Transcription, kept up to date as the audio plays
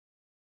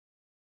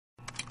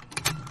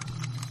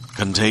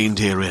Contained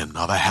herein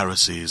are the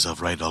heresies of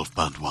Radolf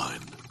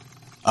Burntwine,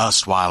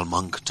 erstwhile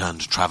monk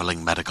turned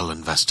traveling medical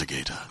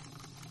investigator.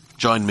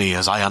 Join me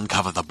as I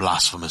uncover the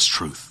blasphemous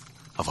truth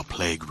of a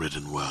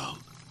plague-ridden world,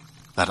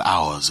 that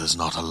ours is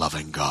not a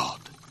loving God,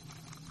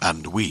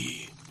 and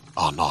we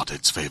are not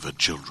its favored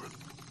children.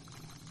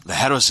 The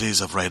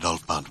heresies of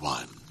Radolf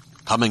Burntwine,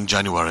 coming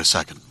January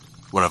 2nd,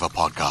 wherever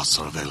podcasts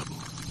are available.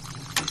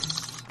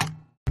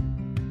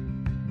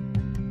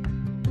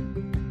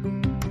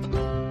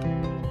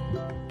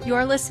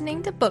 You're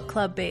listening to Book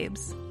Club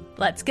Babes.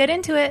 Let's get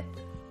into it.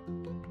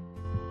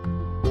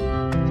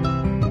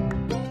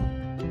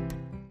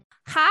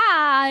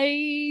 Hi.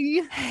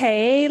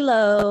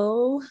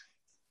 Hello.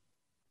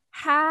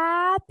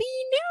 Happy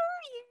New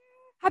Year.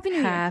 Happy New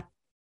Year.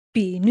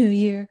 Happy New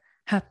Year.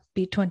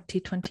 Happy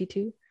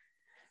 2022.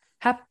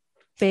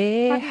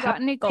 Happy, Have you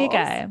got any goals?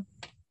 guy.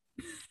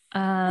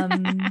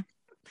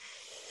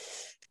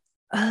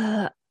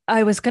 I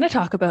was going to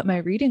talk about my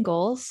reading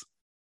goals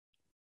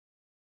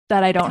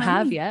that I don't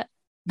have yet.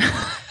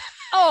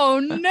 Oh,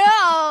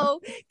 no.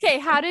 Okay,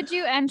 how did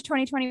you end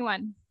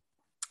 2021?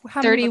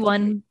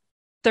 31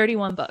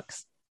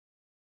 books.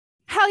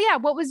 Hell yeah.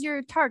 What was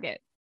your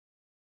target?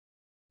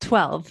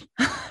 12.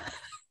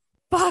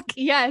 Fuck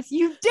yes,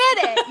 you did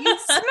it. You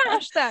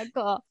smashed that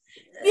goal.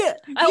 Yeah.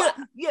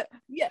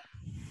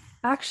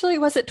 Actually,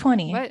 was it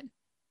 20? What?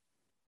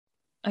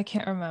 I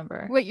can't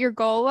remember. What your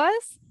goal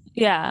was?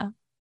 Yeah.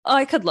 Oh,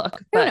 I could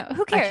look. But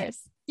Who cares?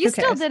 You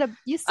still did it.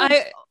 You still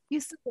did it.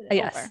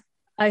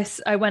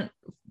 Yes. I went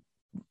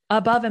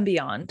above and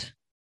beyond.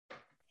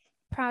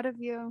 Proud of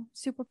you.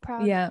 Super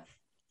proud. Yeah.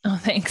 Oh,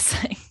 thanks.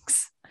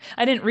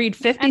 I didn't read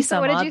 50 and so some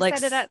what did odd you like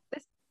set it at?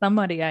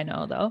 somebody I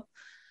know though.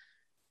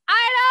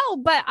 I know,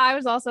 but I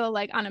was also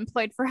like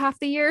unemployed for half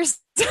the years.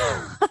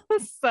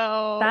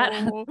 So that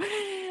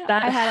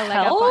I had a leg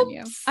up on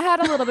you. I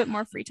had a little bit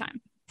more free time.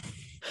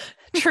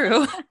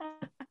 True.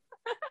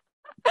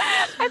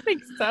 I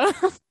think so.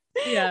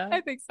 Yeah.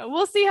 I think so.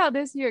 We'll see how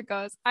this year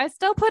goes. I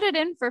still put it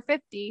in for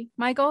 50.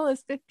 My goal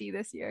is 50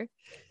 this year.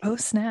 Oh,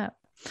 snap.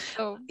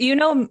 So you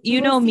know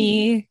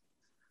me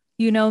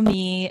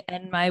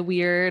and my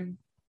weird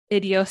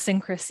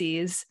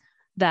idiosyncrasies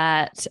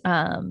that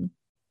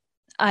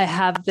I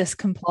have this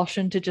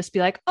compulsion to just be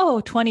like,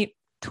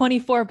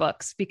 24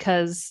 books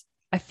because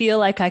I feel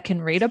like I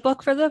can read a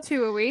book for the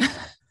 2 a week.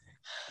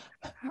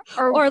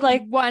 or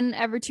like one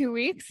every 2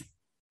 weeks.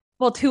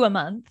 Well, 2 a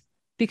month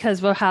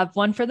because we'll have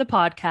one for the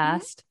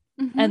podcast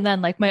and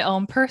then like my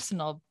own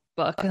personal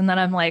book. And then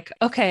I'm like,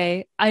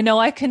 okay, I know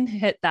I can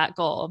hit that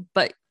goal,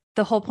 but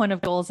the whole point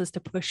of goals is to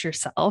push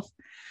yourself.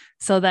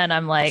 So then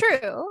I'm like,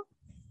 true.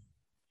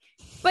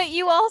 But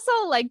you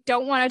also like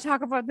don't want to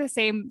talk about the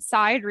same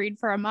side read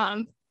for a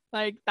month.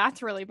 Like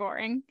that's really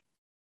boring.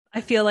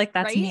 I feel like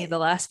that's me the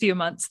last few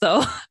months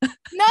though.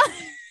 No.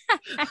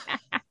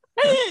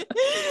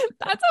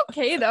 That's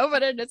okay though,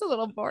 but it is a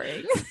little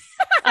boring.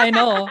 I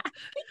know.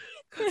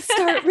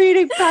 Start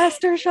reading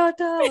faster,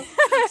 Chantal.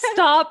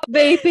 Stop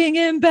vaping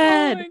in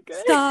bed.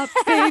 Stop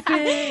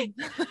vaping.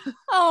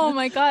 Oh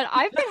my God.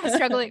 I've been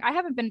struggling. I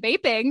haven't been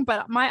vaping,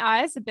 but my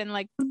eyes have been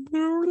like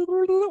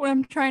when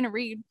I'm trying to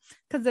read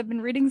because I've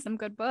been reading some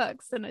good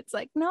books and it's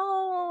like,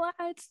 no,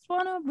 I just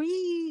want to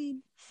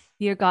read.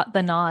 You got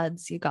the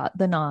nods. Get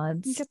the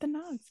nods.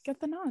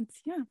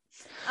 Yeah.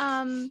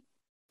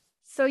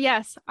 So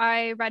yes,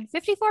 I read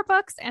 54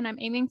 books and I'm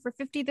aiming for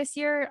 50 this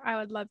year. I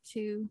would love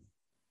to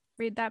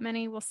read that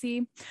many. We'll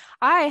see.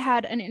 I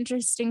had an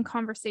interesting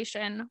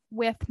conversation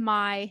with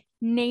my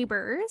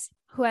neighbors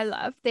who I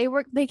love.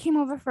 They came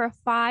over for a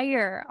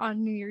fire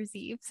on New Year's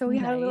Eve. So we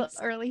had a little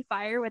early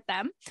fire with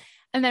them.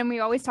 And then we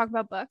always talk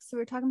about books. So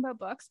we were talking about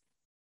books.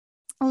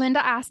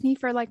 Linda asked me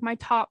for like my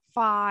top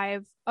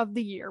 5 of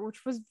the year,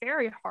 which was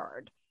very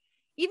hard.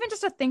 Even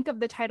just to think of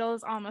the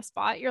titles on the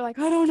spot, you're like,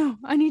 I don't know.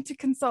 I need to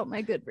consult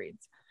my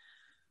Goodreads.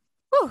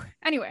 Whew.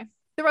 Anyway,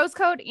 The Rose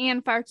Code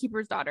and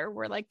Firekeeper's Daughter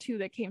were like 2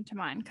 that came to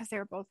mind because they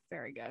were both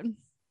very good.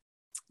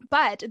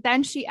 But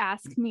then she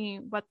asked me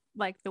what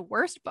like the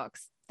worst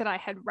books that I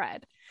had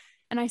read.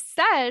 And I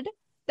said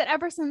that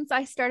ever since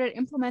I started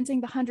implementing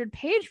the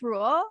 100-page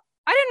rule,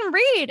 I didn't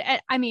read.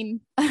 I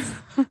mean,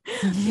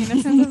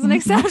 Innocence is an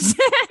exception.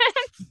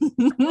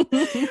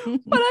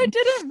 But I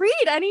didn't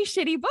read any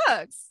shitty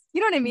books. You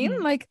know what I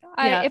mean? Like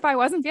if I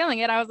wasn't feeling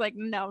it, I was like,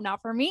 no,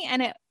 not for me.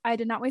 And I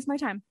did not waste my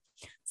time.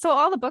 So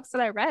all the books that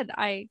I read,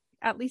 I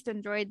at least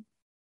enjoyed,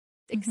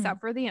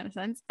 except for The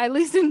Innocents. I at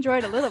least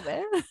enjoyed a little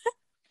bit.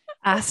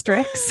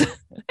 Asterisks.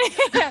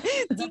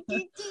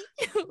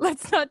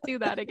 Let's not do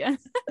that again.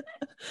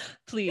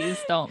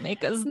 Please don't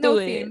make us no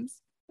do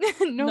themes.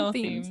 it. No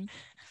themes.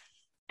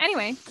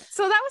 Anyway,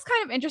 so that was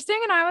kind of interesting.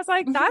 And I was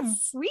like,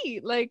 that's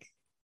sweet. Like,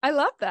 I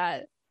love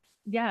that.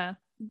 Yeah.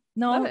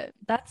 No,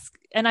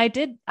 and I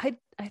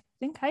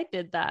think I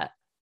did that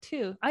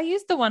too. I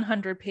used the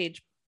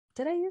 100-page.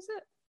 Did I use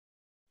it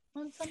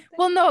on something?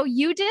 Well, no,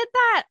 you did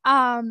that.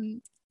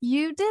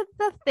 You did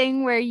the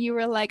thing where you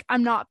were like,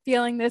 I'm not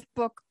feeling this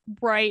book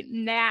right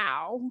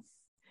now.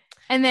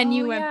 and then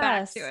you Oh, went back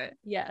yes. to it.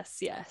 Yes.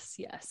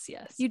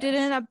 You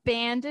didn't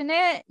abandon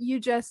it. You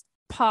just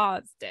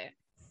paused it.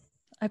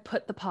 I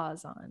put the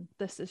pause on.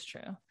 This is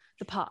true.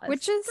 The pause.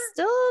 Which is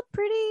still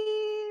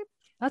pretty.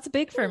 That's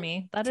big for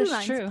me. That 2 is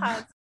lines, true.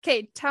 pause.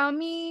 Okay, tell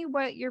me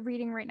what you're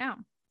reading right now.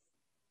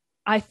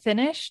 I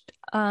finished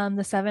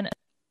The Seven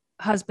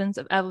Husbands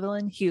of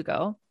Evelyn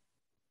Hugo.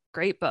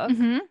 Great book.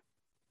 Mm-hmm.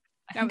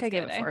 I think I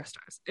gave it 4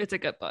 stars. It's a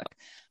good book.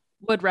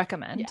 Would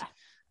recommend.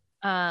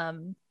 Yeah.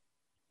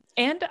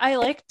 And I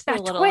liked the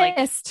that little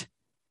twist.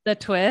 the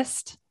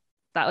twist.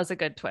 That was a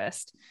good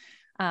twist.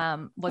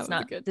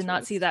 Did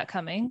not see that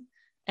coming.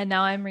 And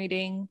now I'm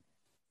reading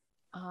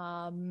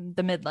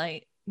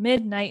The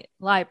Midnight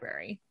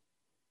Library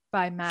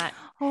by Matt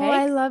Haig.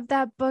 I love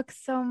that book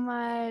so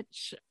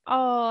much.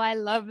 Oh, I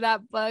love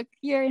that book.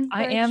 You're in for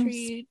a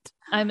treat.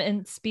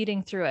 I'm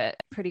speeding through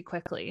it pretty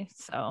quickly.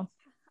 So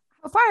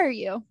how far are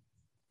you?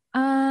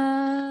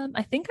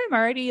 I think I'm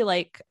already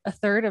like a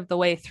third of the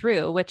way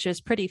through, which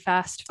is pretty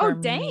fast for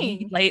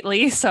me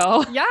lately.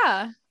 So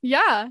yeah.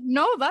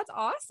 No, that's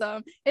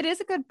awesome. It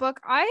is a good book.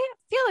 I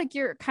feel like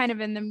you're kind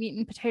of in the meat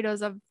and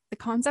potatoes of the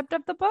concept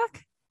of the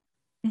book.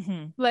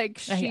 Mm-hmm.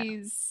 Like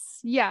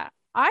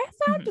I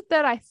found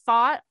that I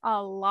thought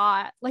a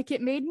lot. Like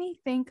it made me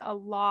think a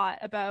lot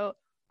about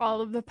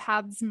all of the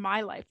paths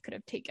my life could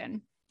have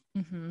taken.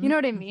 Mm-hmm. You know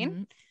what I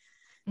mean?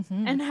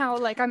 Mm-hmm. And how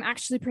like I'm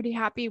actually pretty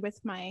happy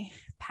with my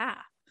path.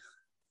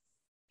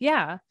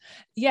 Yeah.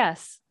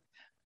 Yes.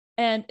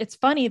 And it's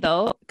funny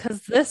though,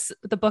 because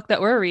the book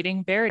that we're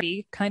reading,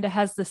 Verity, kind of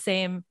has the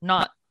same,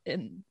 not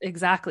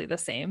exactly the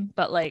same,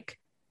 but like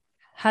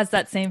has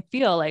that same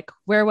feel. Like,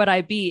 where would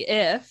I be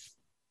if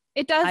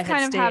it does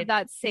kind of have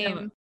that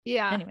same.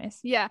 Yeah. Anyways.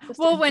 Yeah.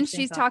 Well, when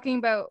she's talking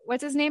about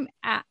what's his name?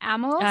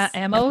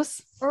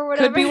 Amos or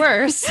whatever. Could be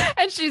worse.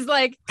 And she's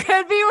like,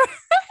 could be worse.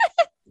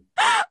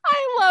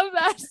 I love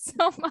that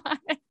so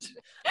much.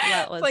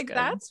 That was like good.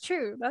 That's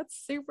true.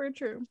 That's super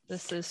true.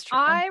 This is true.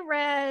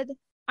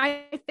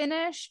 I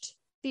finished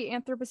the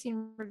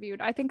Anthropocene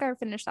Reviewed. I think I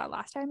finished that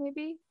last time,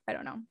 maybe. I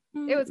don't know.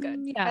 It was good.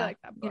 Yeah. I like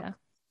that book. Yeah.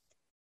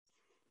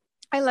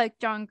 I like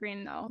John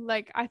Green though.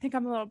 Like I think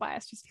I'm a little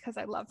biased just because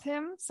I love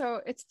him.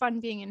 So it's fun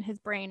being in his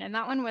brain. And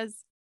that one was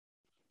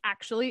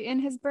actually in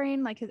his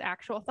brain, like his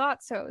actual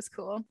thoughts. So it was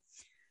cool.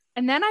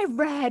 And then I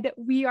read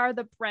We Are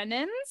the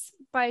Brennans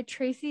by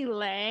Tracy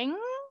Lang,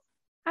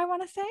 I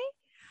want to say.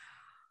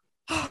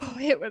 Oh,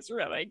 it was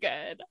really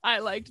good. I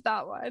liked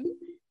that one.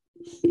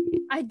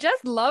 I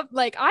just love,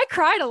 like, I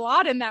cried a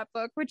lot in that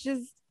book, which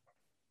is,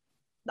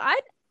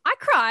 I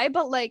cry,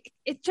 but like,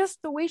 it's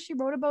just the way she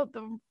wrote about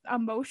the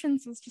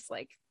emotions was just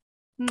like,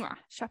 mwah,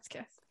 chef's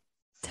kiss.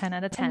 10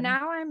 out of 10. And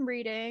now I'm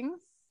reading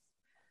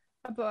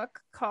a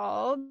book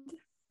called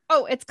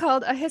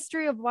A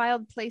History of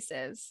Wild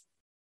Places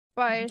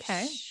by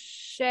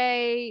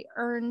Shay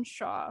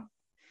Earnshaw.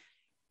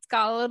 It's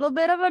got a little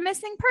bit of a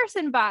missing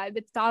person vibe.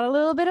 It's got a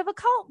little bit of a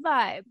cult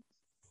vibe.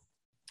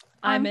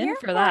 I'm in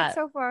for that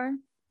so far.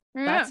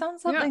 That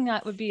sounds something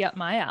that would be up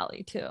my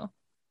alley too.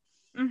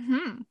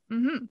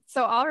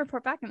 So I'll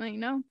report back and let you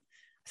know.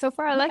 So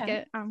far I like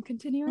it. I'm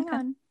continuing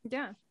on.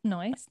 Yeah.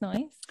 Nice.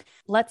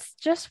 Let's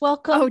just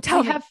welcome.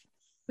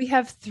 We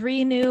have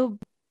 3 new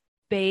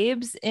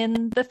babes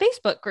in the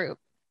Facebook group.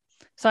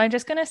 So I'm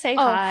just gonna say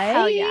hi.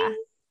 Hell yeah.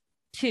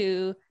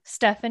 To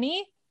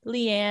Stephanie,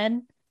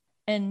 Leanne,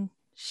 and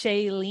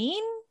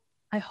Shailene.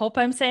 I hope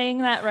I'm saying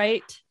that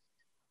right.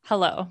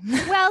 Hello.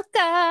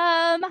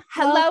 Welcome.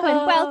 Hello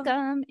and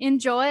welcome.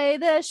 Enjoy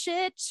the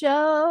shit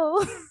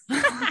show.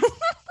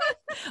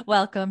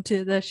 Welcome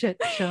to the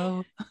shit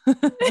show. Yeah,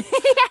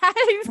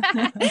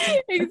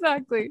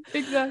 exactly.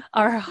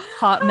 Our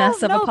hot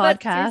mess of a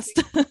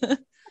podcast.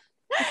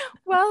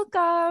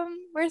 Welcome.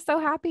 We're so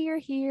happy you're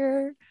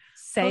here.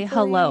 Say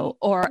hello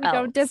or else.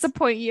 Don't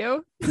disappoint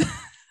you.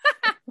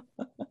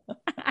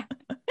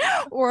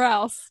 Or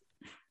else.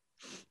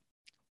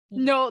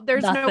 No,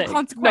 there's no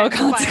consequence. No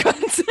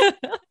consequence.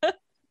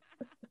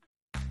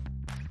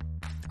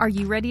 Are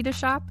you ready to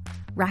shop?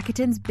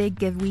 Rakuten's Big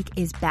Give Week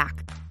is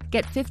back.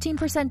 Get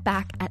 15%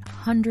 back at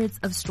hundreds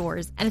of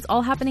stores, and it's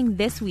all happening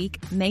this week,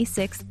 May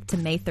 6th to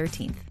May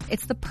 13th.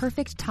 It's the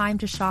perfect time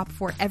to shop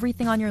for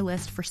everything on your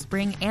list for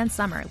spring and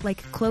summer,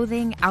 like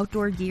clothing,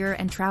 outdoor gear,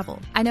 and travel.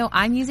 I know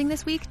I'm using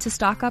this week to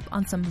stock up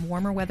on some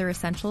warmer weather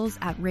essentials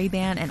at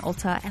Ray-Ban and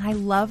Ulta, and I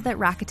love that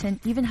Rakuten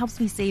even helps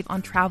me save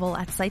on travel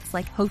at sites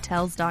like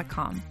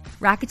Hotels.com.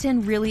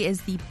 Rakuten really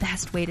is the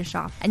best way to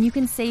shop, and you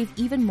can save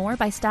even more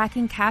by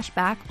stacking cash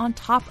back on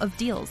top of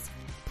deals.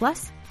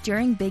 Plus,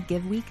 during Big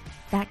Give Week,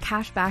 that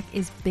cash back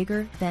is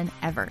bigger than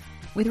ever.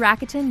 With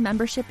Rakuten,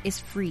 membership is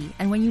free,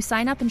 and when you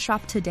sign up and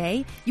shop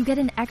today, you get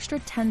an extra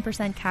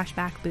 10% cash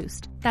back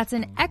boost. That's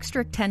an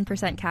extra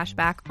 10% cash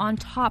back on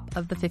top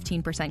of the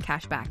 15%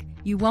 cash back.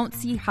 You won't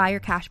see higher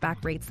cash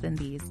back rates than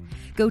these.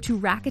 Go to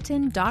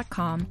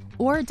Rakuten.com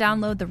or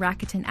download the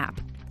Rakuten app.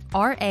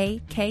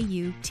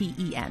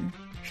 Rakuten.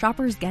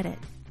 Shoppers get it.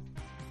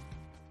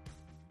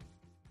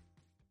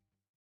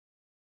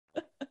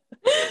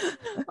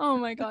 Oh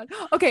my God.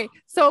 Okay.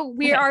 So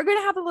we are going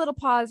to have a little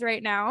pause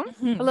right now,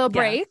 a little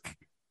break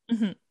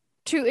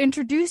to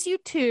introduce you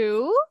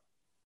to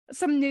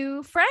some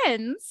new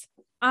friends.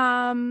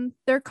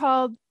 They're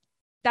called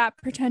That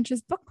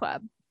Pretentious Book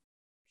Club.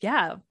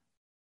 Yeah.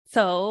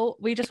 So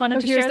we just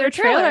wanted to share their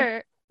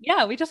trailer.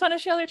 Yeah, we just want to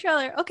show their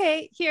trailer.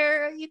 Okay,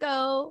 here you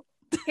go.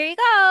 Here you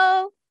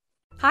go.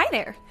 Hi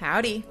there.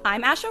 Howdy.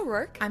 I'm Ash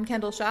O'Rourke. I'm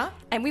Kendall Shaw.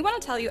 And we want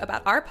to tell you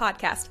about our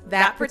podcast,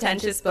 That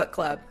Pretentious Book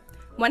Club.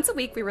 Once a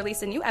week, we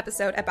release a new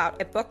episode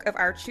about a book of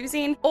our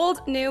choosing.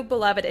 Old, new,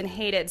 beloved, and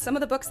hated. Some of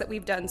the books that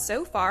we've done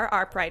so far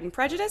are Pride and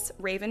Prejudice,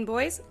 Raven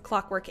Boys,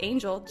 Clockwork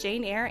Angel,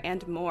 Jane Eyre,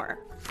 and more.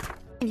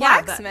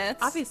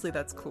 Blacksmiths. Obviously,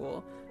 that's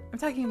cool. I'm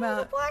talking about...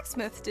 What do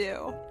blacksmiths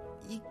do?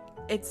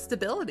 It's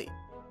stability.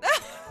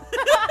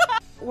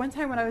 One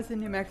time when I was in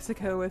New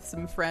Mexico with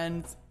some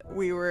friends,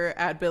 we were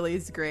at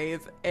Billy's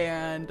grave,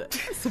 and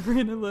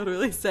Sabrina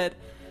literally said,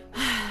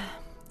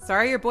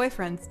 "Sorry, your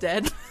boyfriend's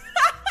dead."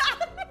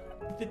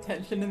 The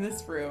tension in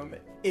this room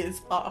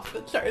is off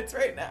the charts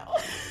right now.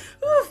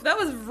 Oof, that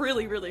was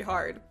really, really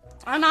hard.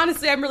 And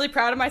honestly, I'm really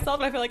proud of myself,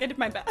 and I feel like I did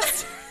my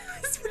best.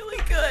 It's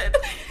really good.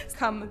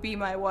 Come be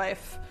my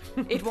wife.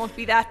 It won't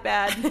be that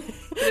bad,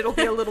 but it'll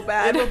be a little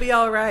bad. It'll be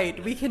all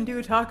right. We can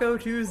do Taco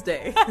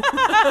Tuesday.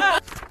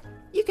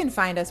 You can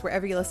find us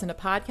wherever you listen to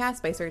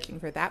podcasts by searching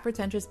for That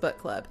Pretentious Book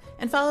Club,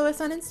 and follow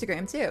us on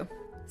Instagram too.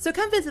 So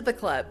come visit the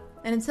club,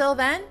 and until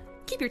then,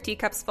 keep your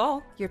teacups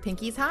full, your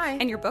pinkies high,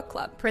 and your book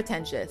club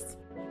pretentious.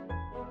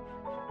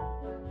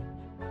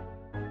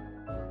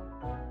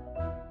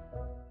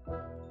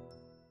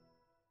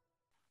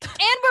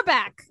 And we're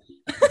back.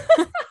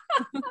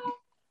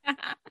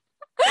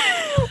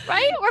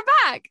 Right? We're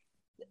back.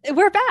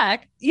 We're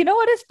back. You know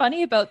what is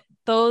funny about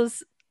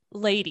those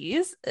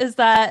ladies is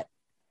that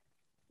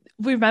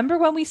remember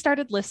when we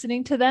started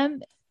listening to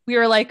them, we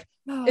were like,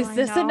 is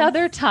this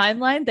another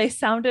timeline? They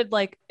sounded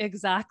like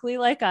exactly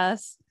like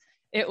us.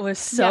 It was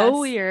so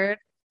weird.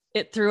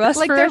 It threw us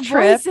like for their a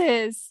trip.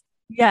 Voices.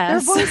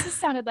 Yes. Their voices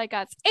sounded like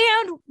us.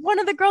 And one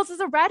of the girls is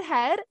a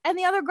redhead and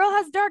the other girl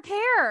has dark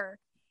hair.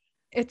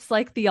 It's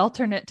like the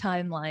alternate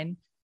timeline.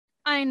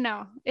 I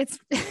know. It's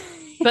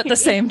but the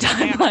same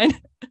timeline.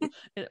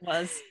 It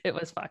was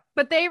fucked.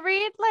 But they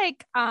read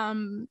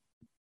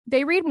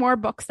they read more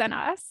books than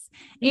us,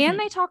 and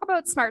they talk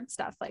about smart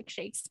stuff like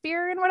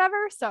Shakespeare and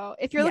whatever. So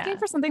if you're looking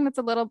for something that's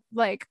a little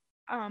like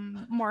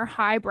more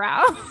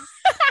highbrow,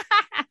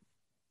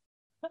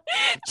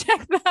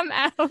 check them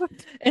out.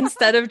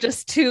 Instead of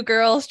just two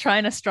girls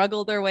trying to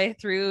struggle their way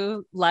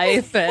through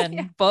life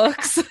and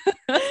books.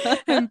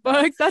 And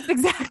books. That's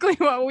exactly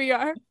what we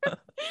are.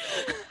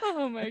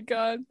 Oh my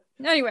God.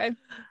 Anyway.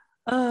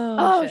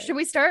 Oh, should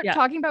we start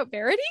talking about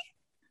Verity?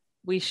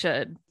 We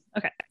should.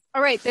 Okay.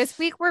 All right. This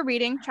week we're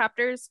reading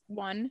chapters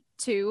 1,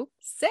 2,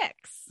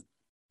 6.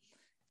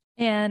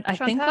 And I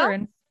think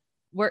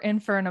we're in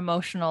for an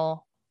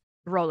emotional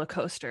roller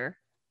coaster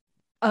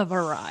of a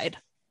ride.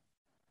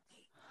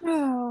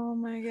 Oh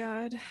my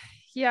God.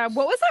 Yeah.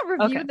 What was that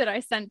review that I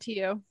sent to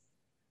you?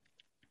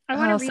 I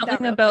want to read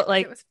something that about quick.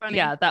 like, It was funny.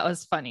 yeah, that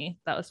was funny.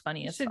 That was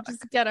funny as Should fuck.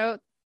 just get out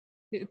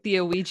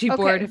The Ouija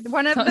board.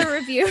 One of the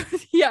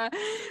reviews. Yeah.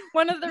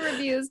 One of the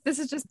reviews. This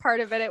is just part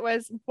of it. It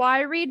was,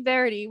 why read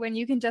Verity when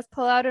you can just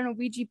pull out an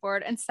Ouija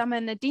board and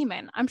summon a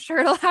demon? I'm sure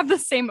it'll have the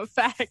same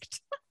effect.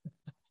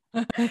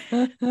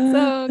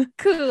 So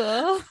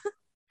cool.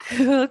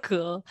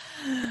 Cool.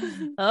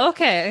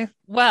 Okay.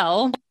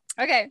 Well,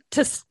 okay.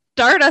 To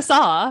start us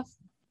off,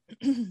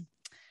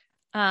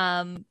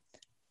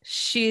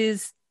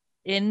 she's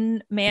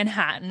in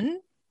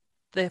Manhattan,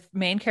 the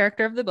main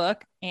character of the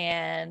book,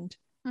 and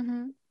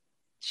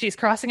she's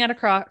crossing at a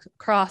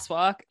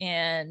crosswalk,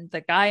 and the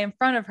guy in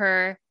front of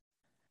her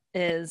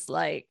is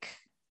like,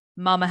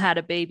 "Mama had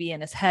a baby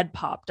and his head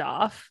popped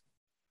off."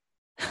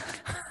 Oh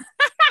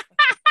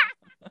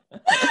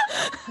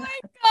my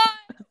God.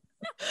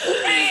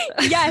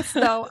 Yes,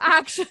 though,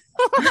 actually.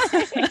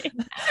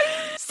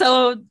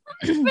 So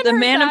the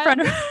man in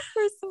front of her,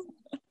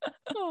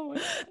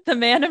 the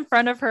man in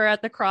front of her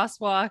at the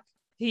crosswalk,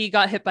 he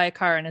got hit by a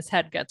car and his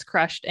head gets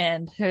crushed,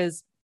 and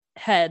his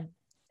head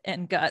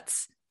and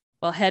guts,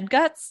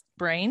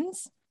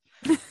 brains,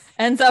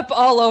 ends up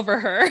all over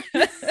her.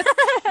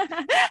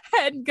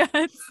 Head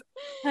guts,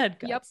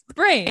 yep.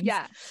 Brains.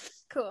 Yeah.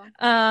 Cool.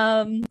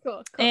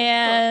 Cool.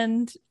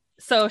 And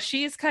so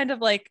she's kind of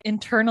like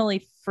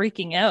internally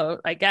freaking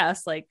out, I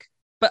guess, like,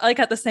 but like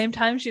at the same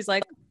time, she's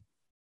like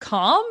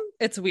calm.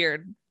 It's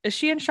weird. Is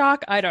she in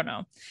shock? I don't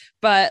know.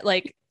 But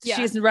like,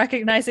 she's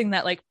recognizing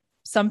that like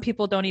some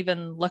people don't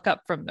even look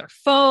up from their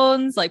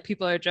phones. Like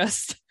people are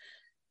just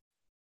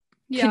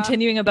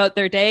continuing about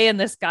their day. And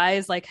this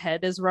guy's like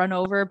head is run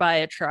over by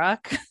a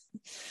truck.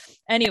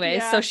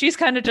 Anyway, so she's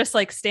kind of just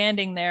like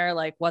standing there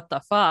like, what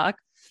the fuck?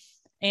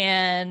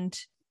 And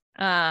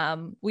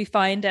we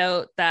find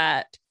out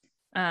that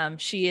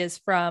she is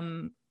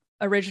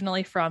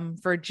originally from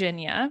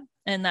Virginia,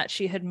 and that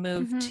she had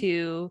moved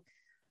to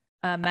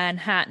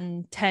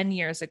Manhattan 10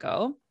 years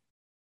ago.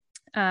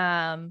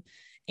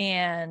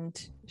 And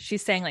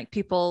she's saying like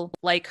people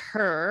like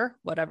her,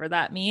 whatever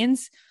that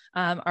means,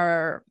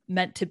 are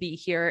meant to be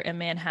here in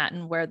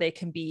Manhattan where they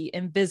can be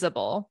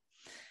invisible.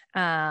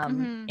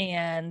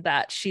 And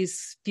that she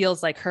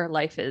feels like her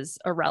life is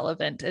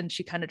irrelevant, and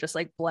she kind of just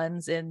like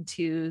blends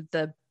into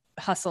the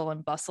hustle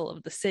and bustle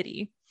of the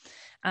city.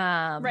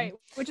 Right,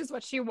 which is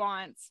what she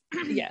wants.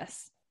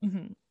 Yes.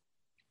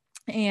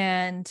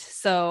 And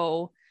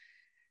so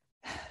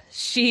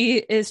she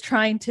is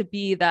trying to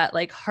be that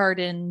like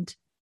hardened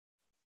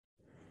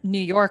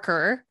New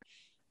Yorker,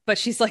 but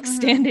she's like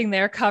standing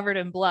there covered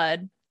in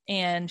blood,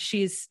 and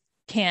she's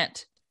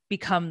can't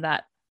become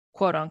that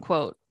quote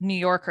unquote New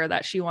Yorker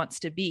that she wants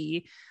to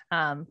be,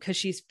 because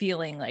she's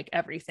feeling like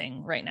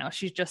everything right now.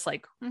 She's just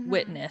like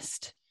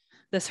witnessed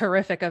this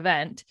horrific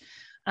event.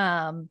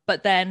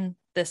 But then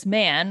this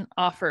man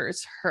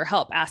offers her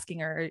help, asking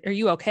her, "Are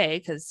you okay?"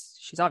 Because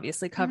she's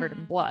obviously covered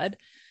in blood.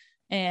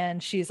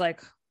 And she's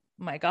like, "Oh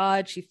my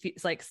God," she's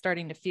like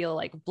starting to feel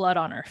like blood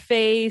on her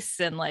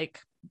face, and like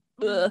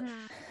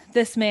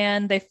this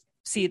man, they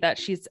see that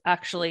she's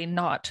actually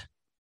not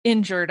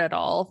injured at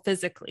all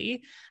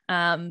physically.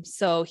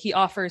 So he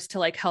offers to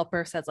like help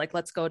her, says like,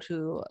 "Let's go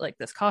to like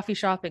this coffee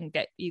shop and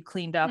get you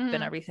cleaned up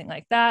and everything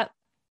like that."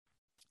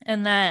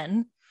 And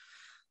then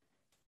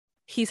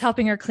he's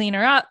helping her clean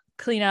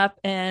up,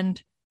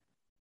 and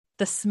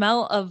the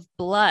smell of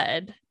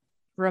blood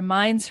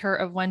reminds her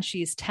of when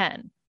she's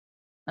 10.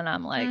 And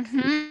I'm like,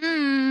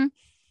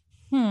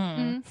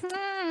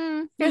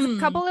 There's a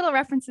couple little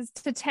references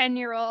to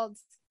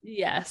 10-year-olds.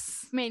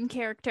 Yes. Main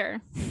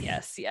character.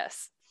 Yes.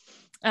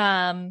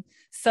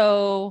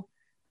 So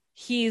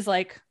he's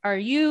like, "Are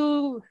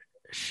you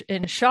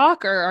in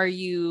shock or are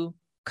you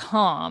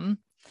calm?"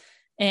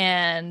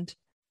 And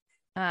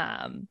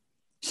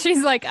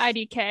she's like,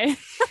 "IDK."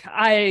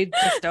 I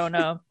just don't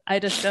know.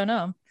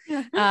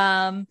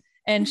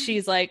 And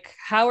she's like,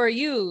 "How are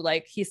you?"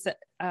 Like he said,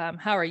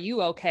 "How are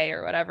you okay?"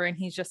 or whatever. And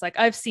he's just like,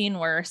 "I've seen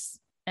worse."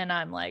 And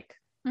I'm like,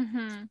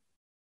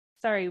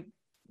 sorry,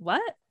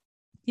 what?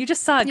 You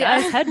just saw a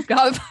guy's head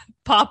got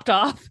popped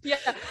off. Yeah.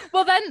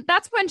 Well, then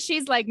that's when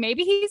she's like,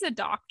 maybe he's a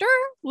doctor.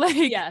 Like,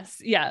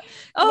 yes. Yeah.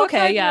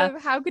 Okay. Yeah.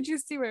 How could you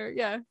see where?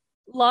 Yeah.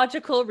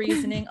 Logical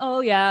reasoning. Oh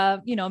yeah.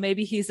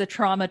 Maybe he's a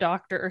trauma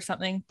doctor or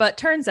something, but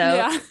turns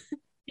out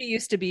he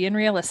used to be in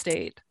real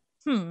estate.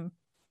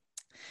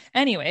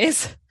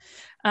 Anyways,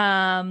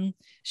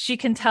 she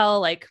can tell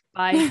like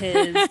by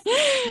his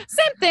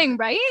same thing,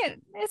 right?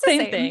 It's the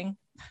same thing.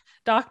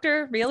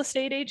 Doctor, real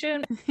estate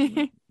agent.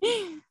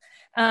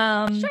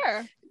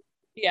 Sure.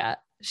 Yeah.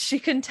 She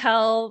can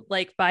tell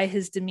like by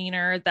his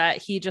demeanor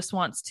that he just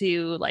wants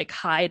to like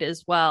hide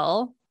as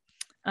well.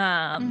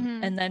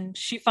 And then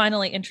she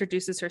finally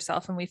introduces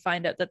herself, and we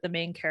find out that the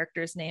main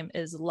character's name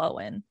is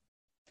Lowen.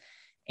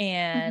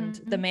 And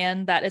the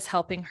man that is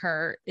helping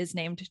her is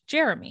named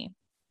Jeremy.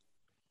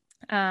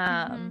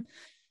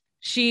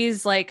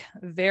 She's like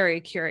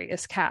very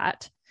curious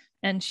cat,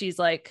 and she's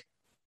like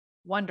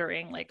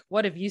wondering like,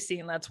 what have you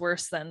seen that's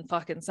worse than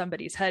fucking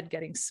somebody's head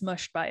getting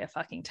smushed by a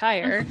fucking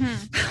tire?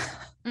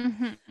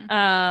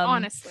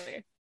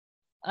 Honestly.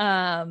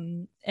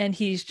 And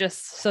he's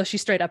just, so she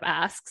straight up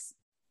asks,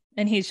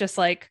 and he's just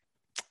like,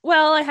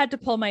 "Well, I had to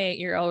pull my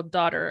 8-year-old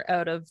daughter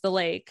out of the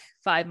lake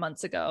 5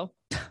 months ago."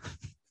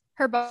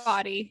 Her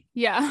body.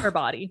 Yeah.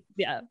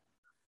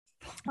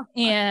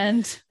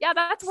 And yeah,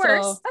 that's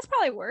worse. That's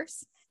probably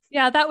worse.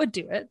 Yeah, that would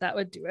do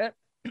it.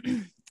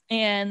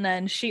 And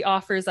then she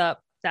offers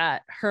up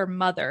that her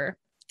mother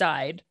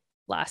died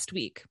last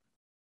week,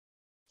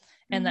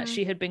 and that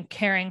she had been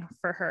caring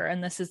for her,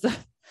 and this is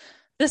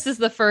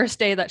the first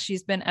day that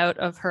she's been out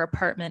of her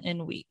apartment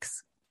in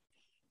weeks.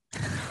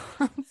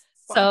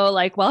 So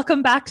like,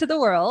 welcome back to the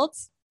world.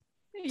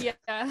 Yeah,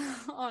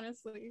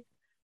 honestly.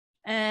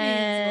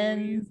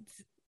 And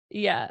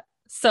yeah,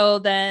 so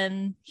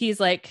then he's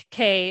like,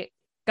 "Okay,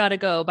 gotta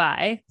go,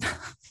 bye."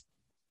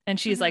 And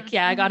she's like,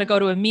 "Yeah, I gotta go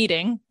to a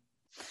meeting."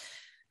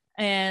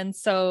 And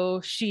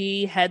so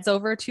she heads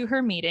over to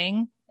her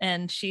meeting,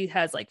 and she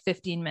has like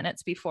 15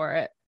 minutes before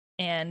it.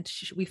 And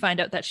we find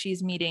out that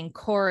she's meeting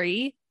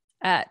Corey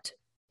at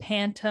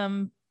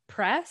Pantom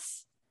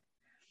Press.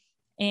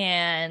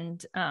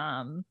 And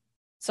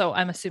so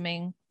I'm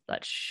assuming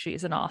that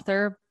she's an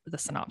author. The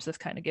synopsis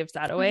kind of gives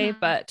that away.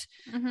 But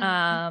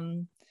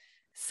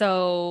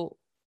so,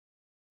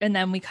 and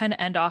then we kind of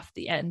end off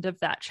the end of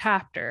that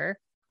chapter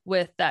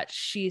with that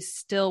she's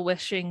still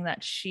wishing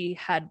that she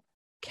had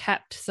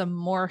kept some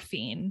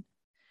morphine,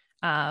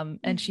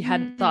 and she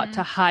hadn't thought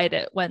to hide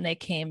it when they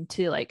came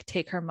to like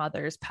take her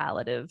mother's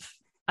palliative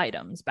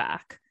items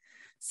back.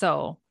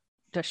 So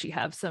does she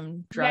have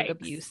some drug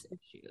abuse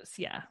issues?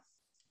 Yeah,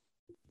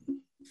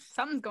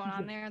 something's going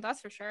on there, that's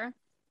for sure.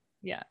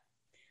 Yeah.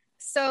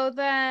 So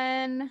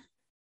then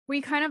we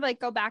kind of like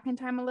go back in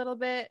time a little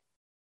bit,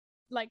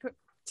 like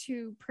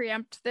to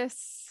preempt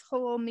this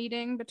whole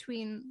meeting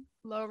between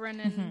Lauren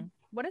and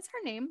what is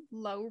her name?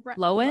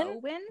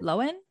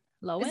 Lowen?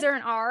 Is there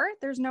an R?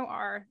 There's no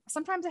R.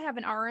 Sometimes I have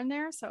an R in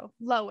there, so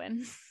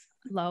Lowen.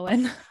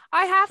 Lowen.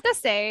 I have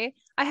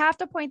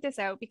to point this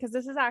out because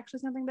this is actually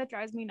something that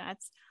drives me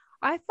nuts.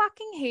 I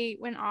fucking hate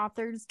when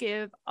authors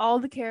give all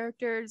the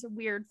characters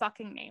weird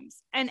fucking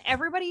names, and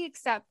everybody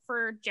except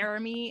for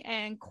Jeremy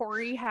and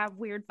Corey have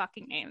weird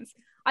fucking names.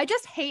 I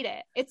just hate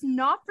it. It's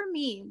not for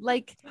me.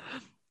 Like,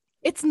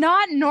 it's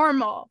not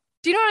normal.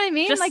 Do you know what I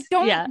mean? Like,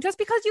 don't just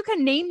because you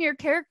can name your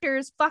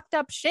characters fucked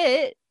up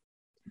shit,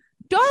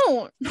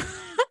 don't.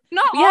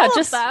 Not all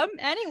of them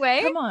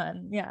anyway. Come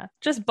on. Yeah.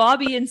 Just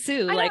Bobby and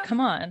Sue. Like, come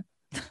on.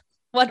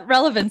 What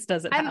relevance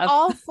does it have?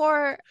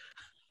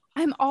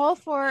 I'm all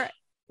for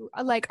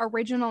like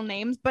original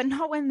names, but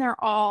not when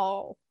they're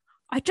all.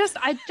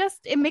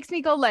 It makes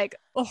me go like,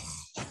 oh.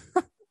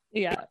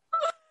 Yeah.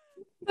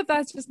 But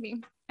that's just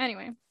me.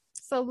 Anyway,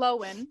 so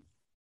Lowen.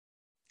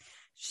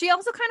 She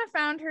also kind of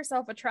found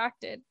herself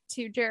attracted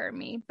to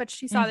Jeremy, but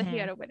she saw that he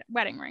had a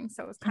wedding ring,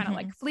 so it was kind of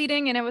like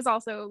fleeting, and it was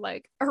also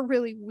like a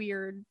really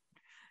weird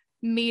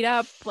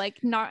meetup,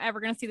 like not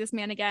ever gonna see this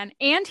man again.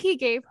 And he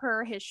gave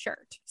her his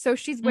shirt, so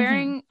she's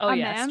wearing a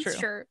man's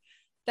shirt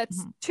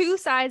that's 2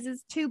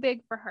 sizes too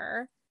big for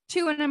her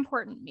to an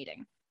important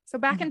meeting. So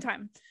back in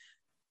time,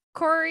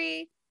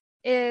 Corey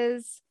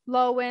is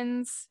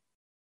Lowen's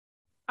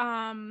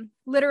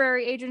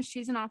literary agent.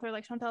 She's an author,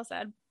 like Chantel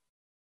said.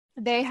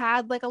 They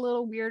had like a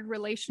little weird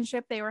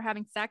relationship. They were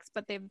having sex,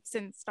 but they've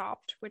since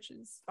stopped, which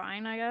is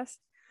fine, I guess.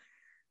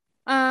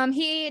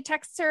 He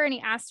texts her and he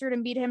asks her to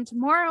meet him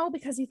tomorrow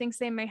because he thinks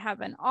they may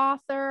have an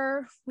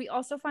author. We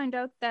also find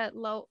out that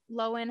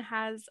Lowen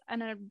has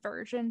an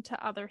aversion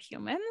to other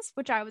humans,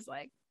 which I was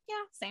like,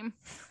 yeah, same.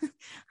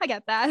 I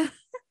get that.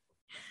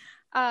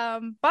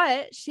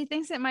 But she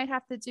thinks it might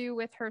have to do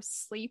with her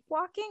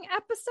sleepwalking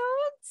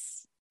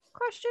episodes? ?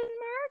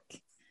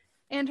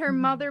 And her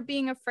mother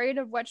being afraid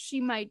of what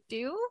she might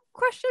do? ?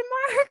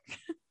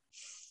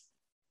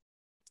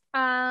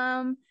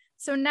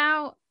 So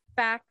now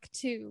back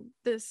to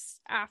this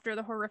after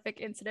the horrific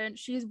incident.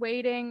 She's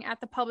waiting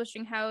at the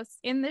publishing house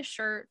in this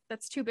shirt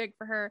that's too big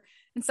for her,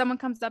 and someone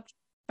comes up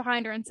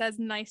behind her and says,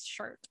 "Nice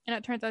shirt," and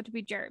it turns out to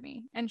be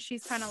Jeremy, and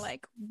she's kind of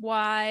like,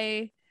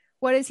 why,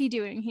 what is he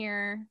doing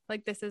here?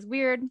 Like, this is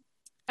weird.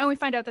 And we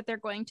find out that they're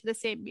going to the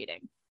same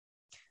meeting.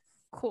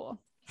 Cool.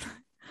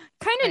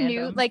 Kind of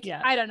new, like,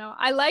 I don't know,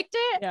 I liked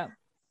it.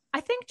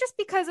 I think just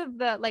because of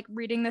the like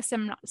reading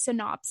the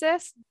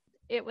synopsis,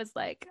 it was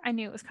like I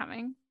knew it was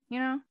coming, you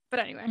know. But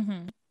anyway,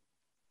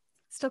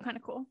 still kind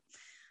of cool.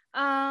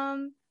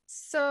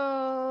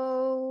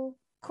 So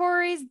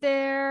Corey's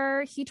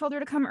there. He told her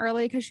to come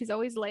early because she's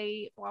always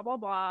late, blah blah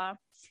blah.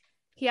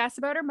 He asks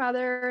about her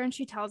mother and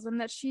she tells him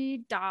that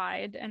she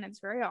died, and it's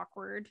very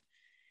awkward.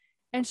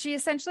 And she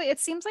essentially, it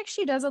seems like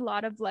she does a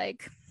lot of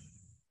like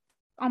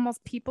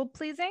almost people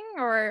pleasing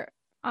or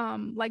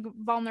like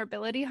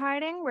vulnerability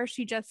hiding, where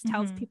she just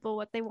tells people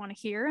what they want to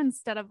hear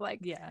instead of like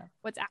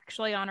what's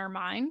actually on her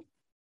mind,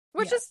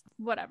 which is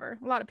whatever.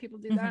 A lot of people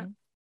do that.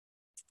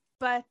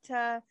 But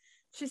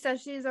she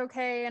says she's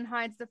okay and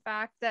hides the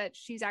fact that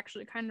she's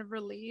actually kind of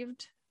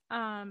relieved.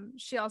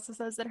 She also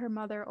says that her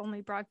mother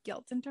only brought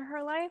guilt into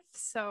her life,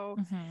 so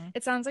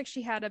it sounds like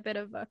she had a bit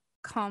of a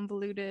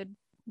convoluted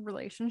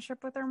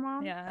relationship with her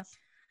mom.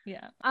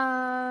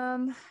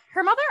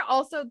 Her mother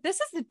also,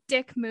 this is a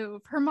dick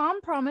move. Her mom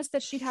promised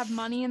that she'd have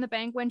money in the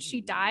bank when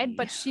she died,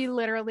 but she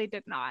literally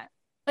did not.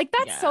 Like,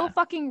 that's so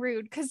fucking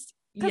rude, because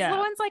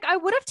Lowen's like, I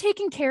would have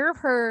taken care of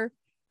her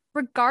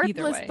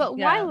regardless, but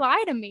why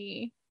lie to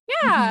me?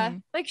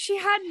 Like, she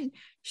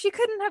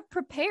couldn't have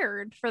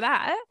prepared for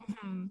that.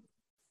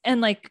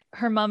 And like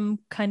her mom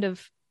kind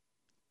of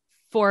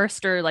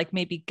forced or like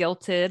maybe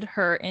guilted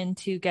her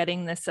into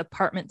getting this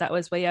apartment that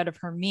was way out of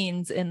her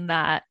means in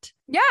that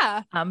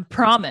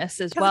promise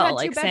as well,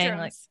 like saying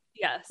like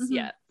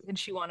and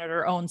she wanted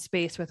her own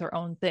space with her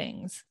own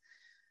things.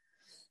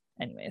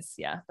 Anyways,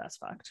 that's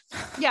fucked.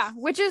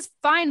 Which is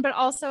fine, but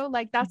also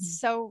like that's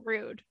so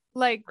rude.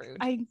 Like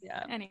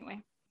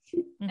anyway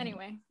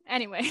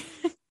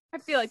I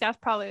feel like that's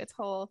probably its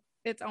own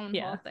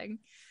whole thing.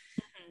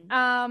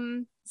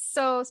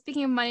 So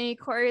speaking of money,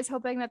 Corey is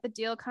hoping that the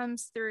deal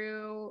comes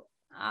through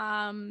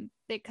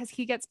because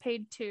he gets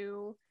paid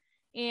too,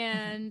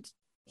 and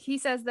he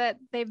says that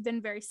they've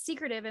been very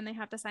secretive and they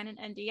have to sign an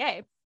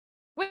NDA,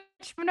 which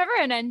whenever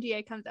an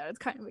NDA comes out, it's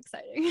kind of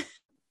exciting.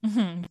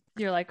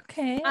 You're like,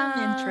 okay,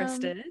 I'm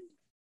interested. Okay,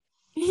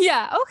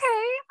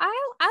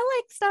 I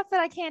like stuff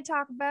that I can't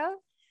talk about,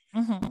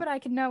 but I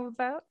can know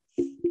about.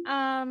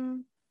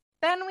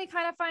 Then we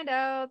kind of find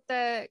out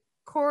that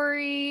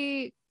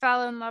Corey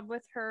fell in love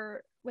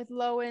with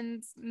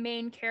Lowen's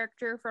main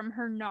character from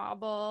her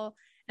novel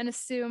and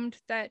assumed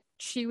that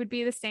she would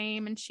be the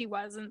same, and she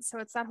wasn't. So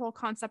it's that whole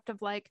concept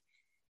of like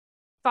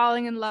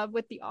falling in love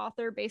with the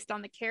author based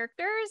on the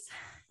characters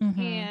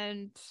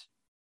and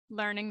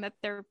learning that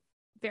they're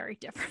very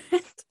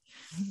different.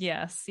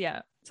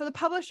 So the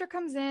publisher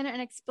comes in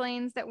and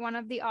explains that one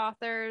of the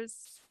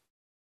authors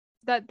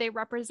that they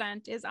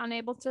represent is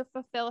unable to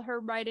fulfill her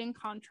writing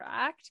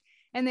contract,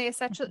 And they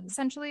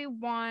essentially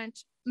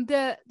want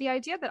the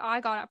idea that I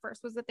got at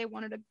first was that they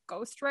wanted a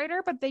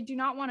ghostwriter, but they do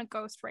not want a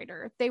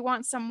ghostwriter. They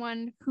want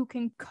someone who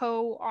can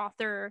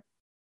co-author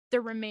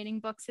the remaining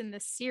books in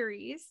this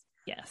series.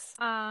 Yes.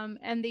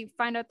 And they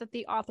find out that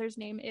the author's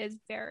name is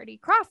Verity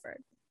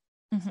Crawford.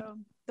 So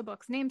the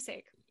book's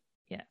namesake.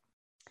 Yeah.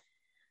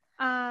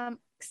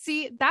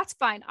 See, that's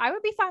fine. I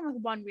would be fine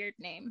with one weird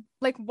name.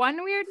 Like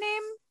one weird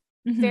name,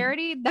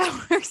 Verity,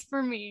 that works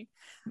for me.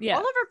 Yeah.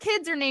 All of her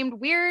kids are named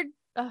weird.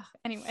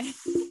 Anyway.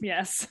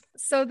 Yes.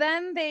 So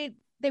then they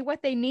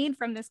what they need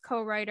from this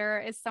co-writer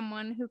is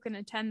someone who can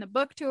attend the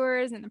book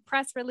tours and the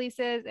press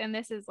releases, and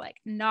this is like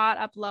not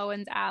up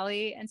Lowen's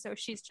alley. And so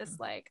she's just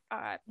like,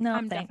 no,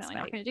 I'm thanks, definitely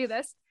Mike. not going to do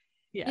this.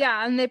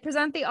 Yeah. And they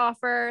present the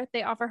offer.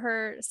 They offer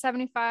her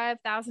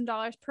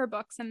 $75,000 per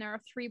books, and there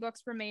are 3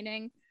 books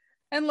remaining.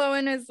 And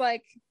Lowen is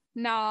like,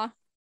 nah,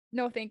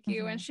 no thank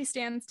you. And she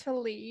stands to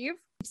leave.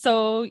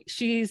 So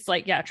she's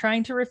like,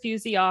 trying to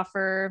refuse the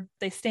offer.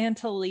 They stand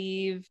to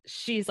leave.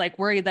 She's like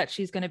worried that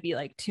she's going to be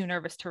like too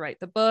nervous to write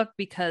the book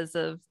because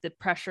of the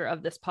pressure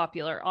of this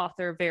popular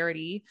author,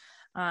 Verity.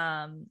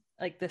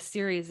 Like the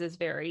series is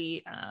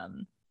very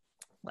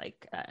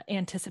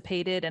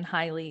anticipated and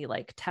highly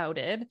like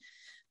touted.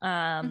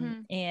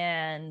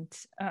 And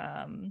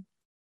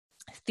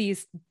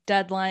these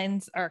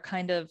deadlines are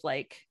kind of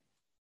like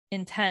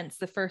intense.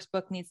 The first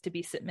book needs to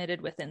be submitted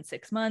within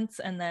 6 months,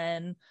 and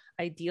then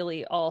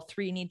ideally all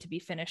 3 need to be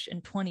finished in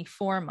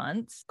 24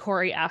 months.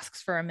 Corey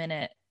asks for a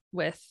minute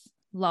with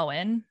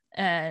Lowen,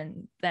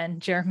 and then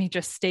Jeremy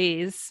just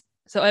stays.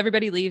 So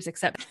everybody leaves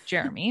except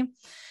Jeremy,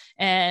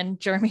 and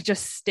Jeremy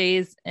just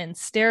stays and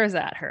stares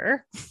at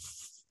her.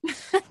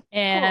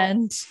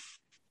 And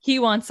he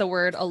wants a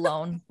word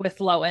alone with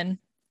Lowen.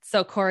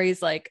 So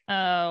Corey's like,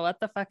 oh, what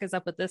the fuck is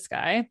up with this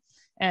guy?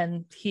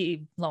 And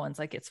Lowen's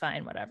like, it's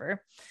fine,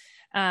 whatever.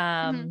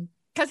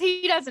 Because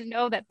he doesn't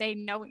know that they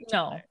know each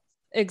other.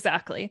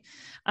 Exactly.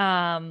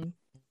 And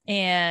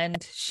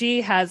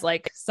she has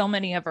like so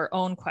many of her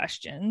own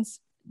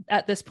questions.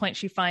 At this point,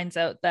 she finds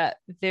out that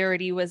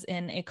Verity was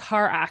in a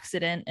car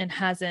accident and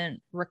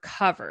hasn't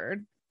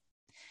recovered.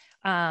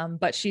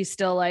 But she's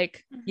still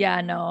like,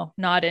 no,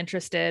 not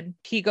interested.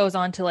 He goes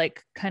on to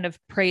like kind of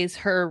praise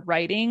her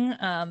writing,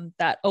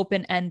 that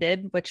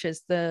Open-Ended, which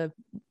is the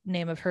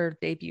name of her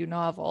debut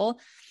novel,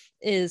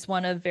 is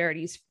one of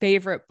Verity's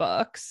favorite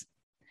books.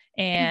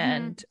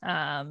 And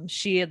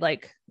she had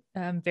like,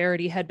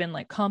 Verity had been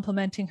like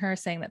complimenting her,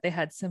 saying that they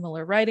had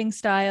similar writing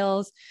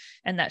styles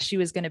and that she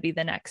was going to be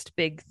the next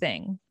big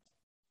thing.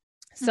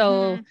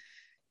 So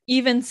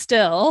even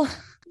still,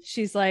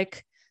 she's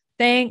like,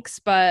 thanks,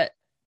 but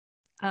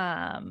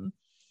I'm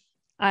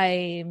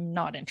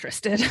not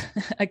interested.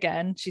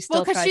 Again, she's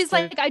still because she's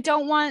like, I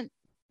don't want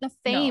the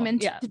fame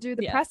to do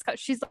the press cut.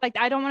 She's like,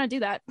 I don't want to do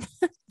that.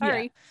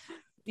 Sorry.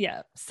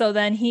 Yeah. So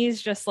then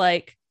he's just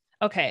like,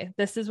 okay,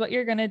 this is what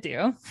you're gonna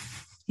do.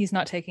 He's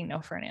not taking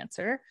no for an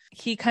answer.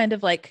 He kind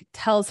of like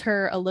tells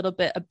her a little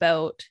bit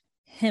about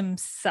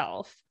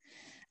himself,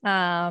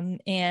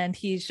 and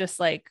he's just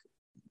like,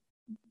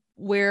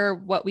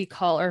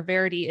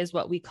 Verity is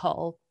what we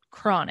call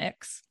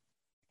chronics.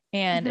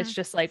 And it's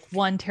just like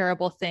one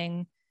terrible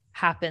thing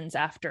happens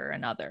after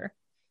another.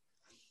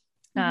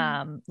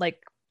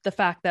 Like the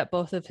fact that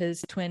both of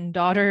his twin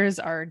daughters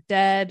are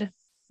dead,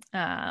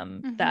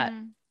 that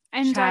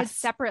died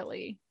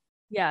separately.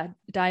 Yeah,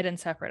 died in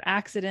separate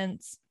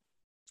accidents.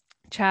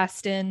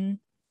 Chastine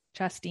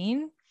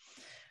died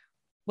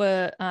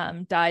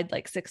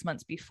like 6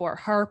 months before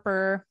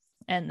Harper,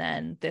 and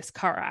then this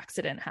car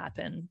accident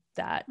happened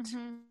that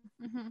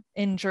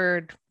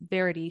injured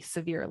Verity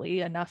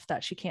severely enough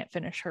that she can't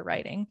finish her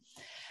writing.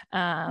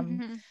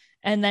 And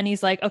then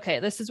he's like, okay,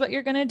 this is what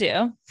you're gonna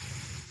do,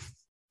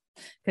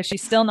 because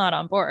she's still not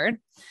on board.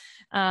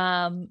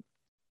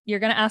 You're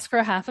gonna ask for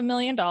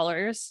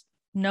 $500,000,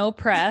 no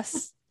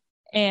press,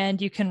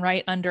 and you can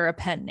write under a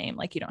pen name,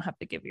 like you don't have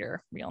to give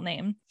your real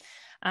name.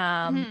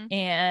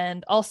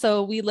 And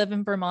also, we live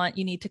in Vermont.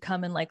 You need to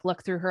come and like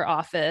look through her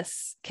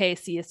office. Okay,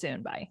 see you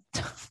soon. Bye.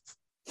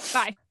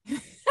 Bye.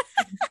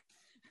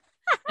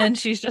 And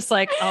she's just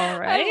like, all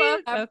right,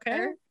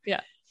 okay,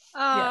 yeah.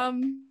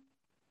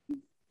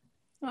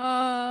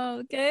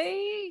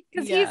 Okay,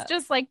 because he's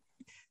just like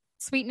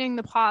sweetening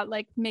the pot,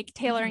 like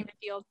tailoring the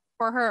deal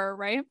for her,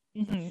 right?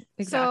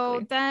 Exactly.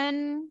 So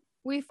then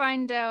we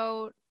find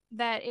out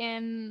that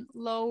in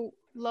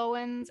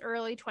Lowen's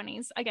early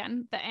 20s,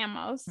 again, the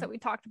Amos that we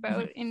talked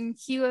about, and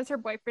he was her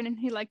boyfriend, and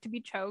he liked to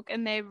be choked,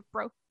 and they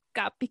broke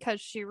up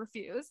because she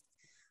refused.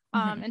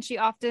 And she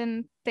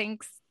often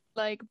thinks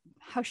like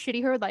how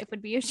shitty her life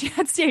would be if she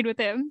had stayed with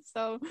him.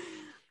 So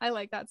I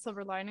like that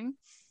silver lining.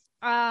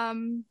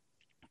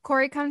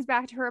 Corey comes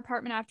back to her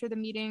apartment after the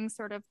meeting,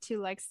 sort of to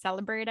like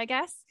celebrate, I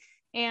guess.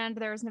 And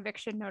there's an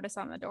eviction notice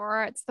on the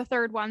door. It's the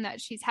third one that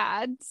she's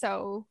had,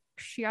 so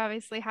she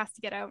obviously has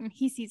to get out, and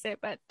he sees it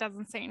but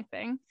doesn't say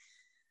anything.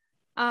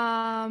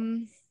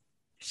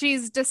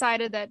 She's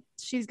decided that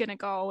she's gonna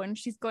go, and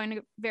she's going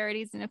to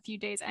Verity's in a few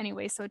days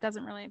anyway, so it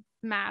doesn't really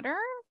matter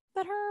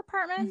that her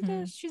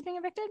apartment she's being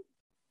evicted.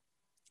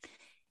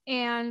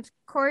 And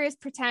Corey is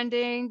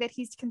pretending that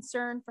he's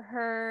concerned for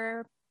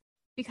her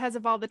because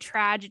of all the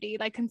tragedy,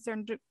 like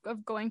concerned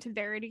of going to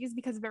Verity's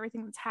because of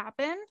everything that's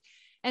happened.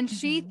 And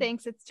she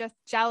thinks it's just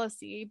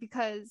jealousy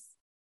because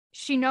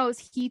she knows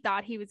he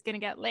thought he was going to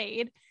get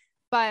laid.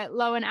 But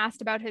Lowen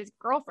asked about his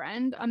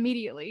girlfriend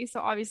immediately. So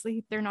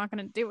obviously they're not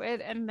going to do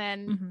it. And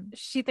then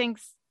she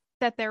thinks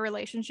that their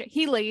relationship,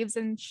 he leaves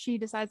and she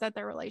decides that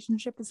their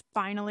relationship is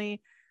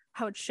finally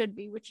how it should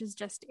be, which is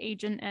just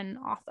agent and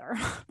author.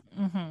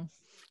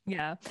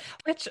 Yeah.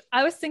 Which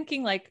I was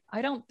thinking, like,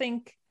 I don't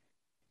think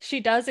she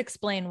does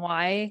explain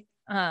why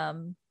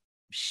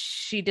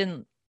she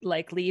didn't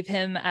like leave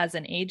him as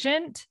an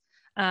agent.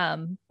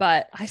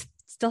 But I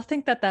still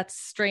think that that's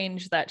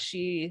strange that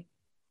she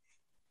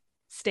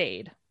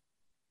stayed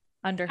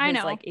under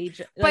his like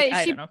agent. Like,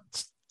 I don't know.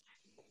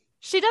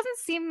 She doesn't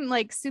seem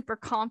like super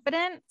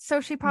confident. So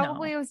she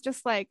probably was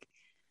just like,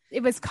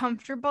 it was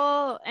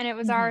comfortable and it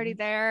was already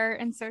there.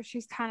 And so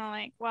she's kind of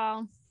like,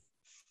 well,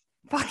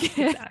 fuck it.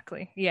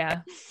 Exactly.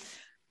 Yeah.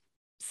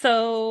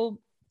 So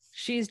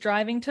she's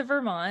driving to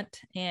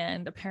Vermont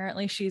and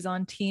apparently she's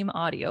on team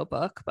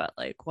audiobook, but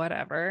like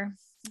whatever.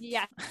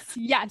 Yes.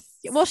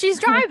 Well, she's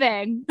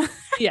driving.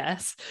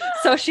 Yes.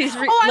 So she's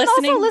I'm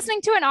also listening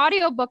to an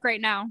audiobook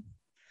right now.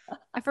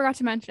 I forgot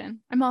to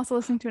mention. I'm also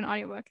listening to an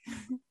audiobook.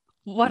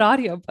 What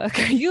audiobook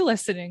are you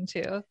listening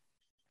to?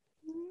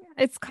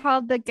 It's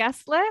called The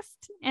Guest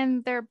List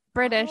and they're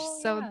British,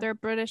 so they're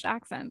British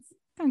accents.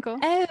 Kind of cool.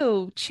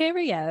 Oh,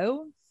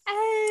 cheerio.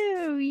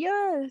 Oh,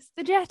 yes.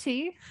 The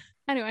jetty.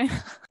 Anyway,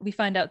 we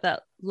find out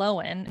that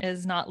Lowen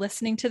is not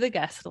listening to The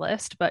Guest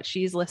List, but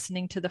she's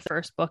listening to the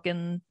first book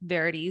in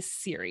Verity's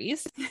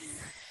series.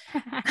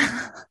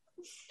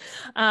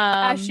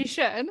 As she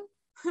should.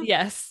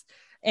 Yes.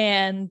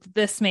 And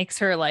this makes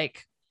her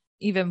like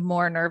even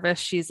more nervous.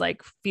 She's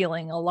like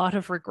feeling a lot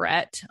of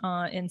regret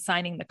in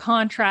signing the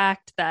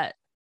contract that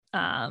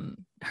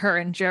her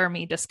and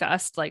Jeremy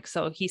discussed. Like,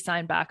 so he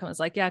signed back and was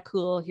like, yeah,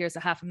 cool, here's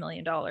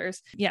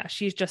 $500,000. Yeah,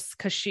 she's just,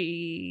 because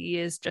she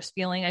is just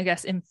feeling, I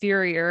guess,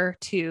 inferior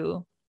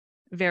to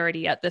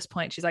Verity at this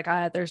point. She's like,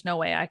 there's no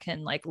way I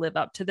can like live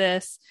up to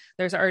this.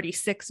 There's already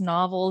 6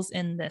 novels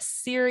in this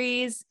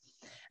series.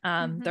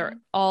 They're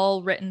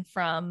all written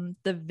from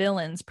the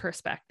villain's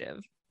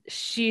perspective.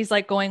 She's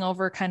like going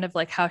over kind of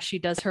like how she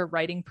does her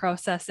writing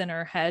process in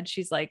her head.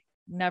 She's like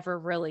never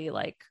really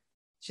like,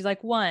 she's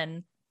like,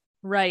 1,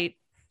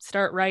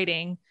 start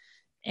writing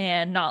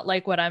and not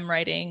like what I'm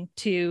writing.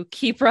 2,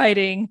 keep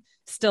writing,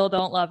 still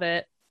don't love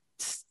it.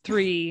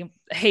 3,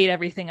 hate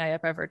everything I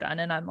have ever done.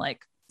 And I'm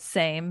like,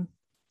 same,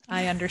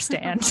 I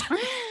understand.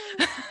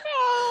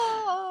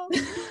 No.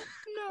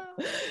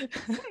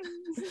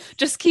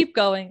 Just keep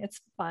going, it's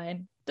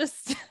fine.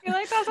 Just I feel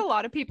like that's a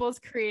lot of people's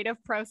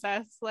creative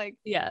process. Like,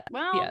 yeah,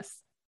 well,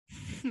 yes,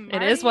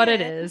 it is what it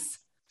is.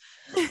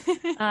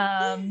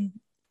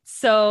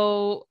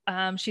 So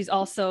she's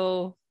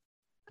also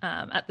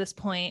at this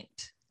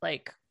point,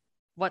 like,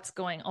 what's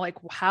going on? Like,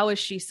 how is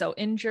she so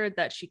injured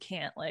that she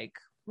can't like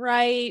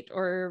write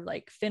or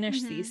like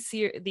finish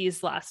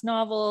these last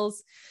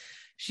novels?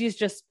 She's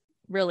just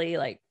really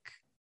like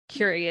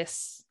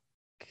curious.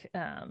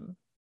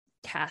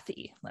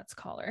 Kathy, let's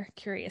call her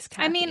Curious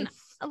Kathy. I mean,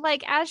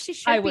 like, as she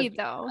should be,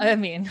 though. I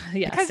mean,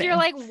 yeah, because same. you're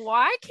like,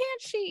 why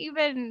can't she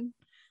even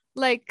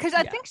like? Because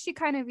I think she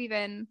kind of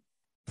even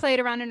played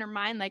around in her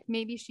mind, like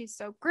maybe she's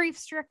so grief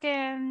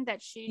stricken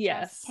that she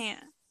just can't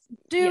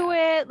do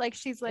it. Like,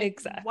 she's like,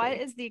 exactly. What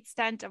is the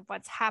extent of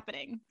what's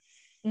happening?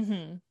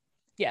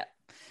 Yeah.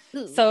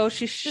 So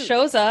she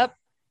shows up.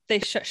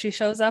 She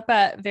shows up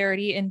at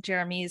Verity and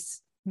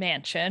Jeremy's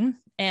mansion,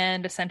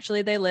 and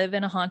essentially they live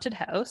in a haunted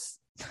house.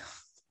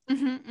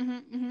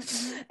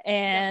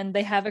 And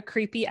they have a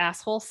creepy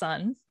asshole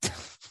son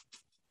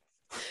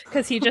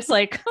because he just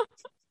like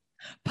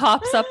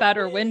pops up at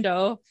her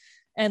window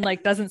and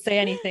like doesn't say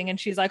anything, and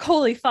she's like,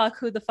 holy fuck,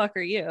 who the fuck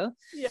are you?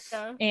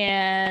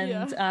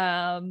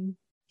 And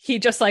he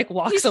just like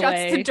walks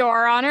away, shuts the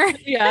door on her.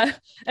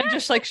 And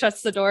just like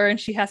shuts the door, and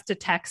she has to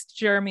text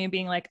Jeremy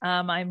being like,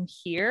 I'm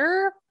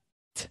here.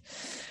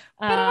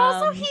 But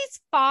also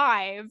he's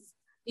 5.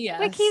 Yeah,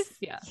 like he's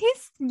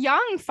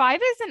young.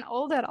 5 isn't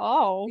old at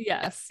all.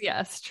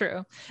 Yes,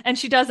 true. And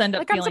she does end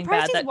up feeling I'm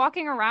surprised bad he's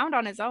walking around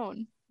on his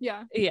own.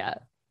 Yeah,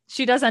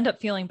 she does end up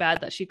feeling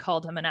bad that she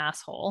called him an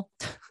asshole.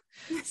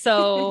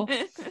 So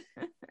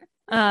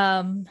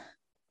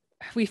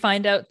we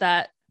find out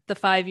that the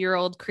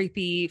 5-year-old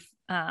creepy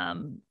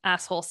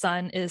asshole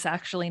son is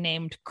actually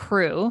named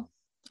Crew,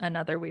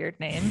 another weird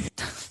name.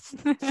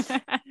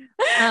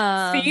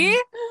 See?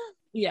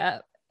 Yeah.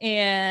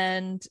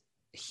 And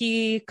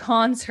he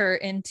cons her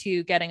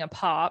into getting a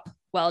pop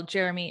while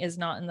Jeremy is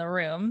not in the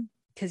room,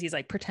 because he's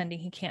like pretending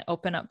he can't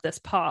open up this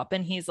pop.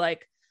 And he's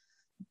like,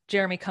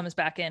 Jeremy comes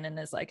back in and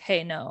is like,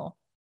 hey, no,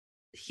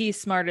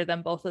 he's smarter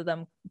than both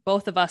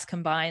of us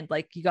combined.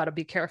 Like, you got to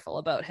be careful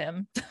about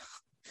him.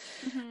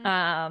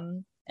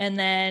 And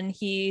then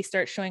he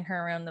starts showing her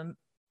around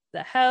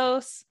the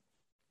house.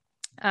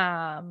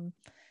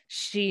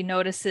 She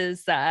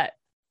notices that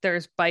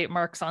there's bite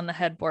marks on the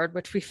headboard,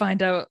 which we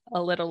find out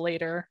a little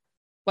later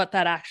what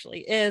that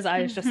actually is.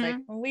 I was just like,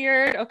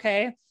 weird.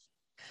 Okay.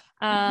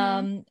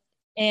 And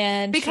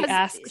because she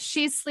asks,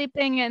 she's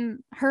sleeping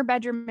in her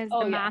bedroom is the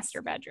yes.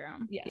 master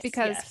bedroom. Yes.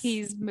 Because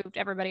he's moved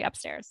everybody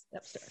upstairs.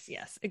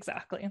 Yes,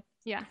 exactly.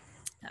 Yeah.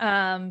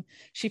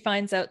 She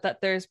finds out that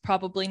there's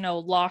probably no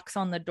locks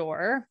on the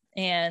door,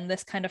 and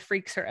this kind of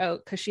freaks her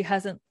out because she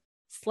hasn't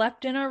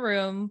slept in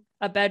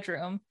a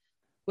bedroom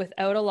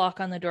without a lock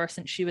on the door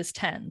since she was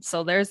 10.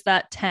 So there's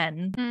that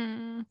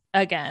 10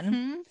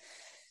 again.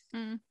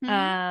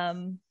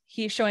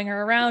 He's showing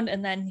her around,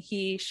 and then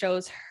he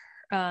shows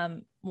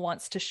her,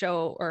 wants to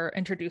show or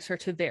introduce her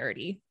to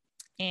Verity,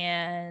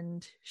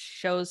 and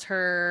shows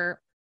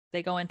her.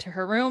 They go into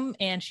her room,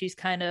 and she's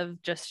kind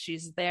of just,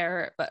 she's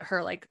there, but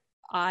her like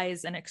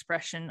eyes and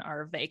expression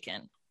are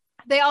vacant.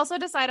 They also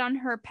decide on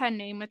her pen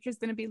name, which is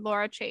going to be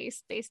Laura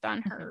Chase, based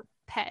on her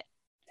pet,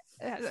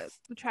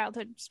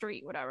 childhood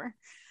street, whatever.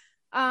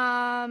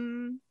 What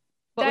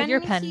would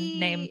your pen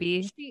name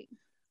be?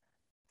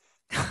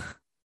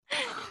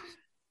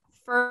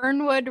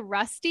 Fernwood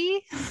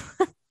Rusty.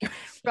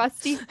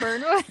 Rusty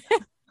Fernwood.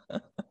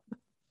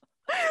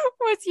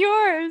 What's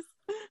yours?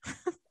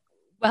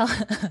 Well,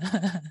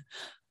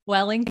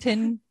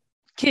 Wellington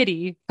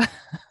Kitty.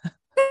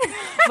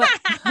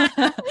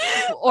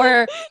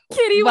 Or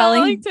Kitty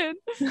Wellington.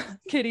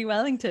 Kitty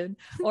Wellington.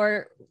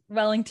 Or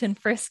Wellington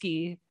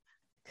Frisky,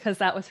 because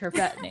that was her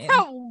pet name.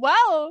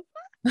 Wow.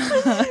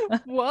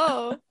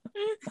 Whoa.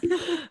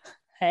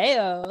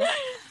 Heyo.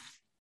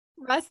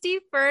 Rusty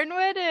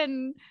Fernwood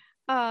and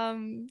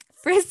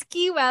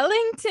Frisky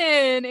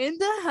Wellington in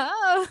the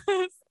house.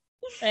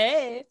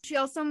 Hey. She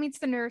also meets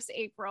the nurse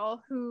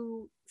April,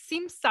 who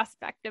seems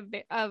suspect of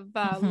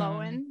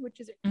Lowen, which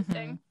is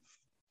interesting.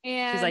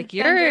 And she's like,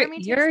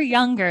 you're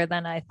younger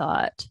than I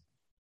thought.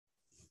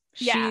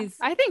 Yeah,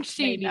 I think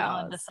she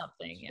knows onto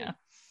something.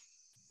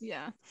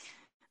 Yeah.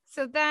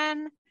 So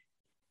then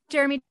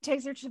Jeremy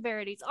takes her to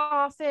Verity's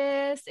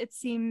office. It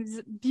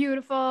seems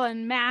beautiful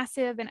and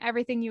massive and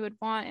everything you would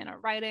want in a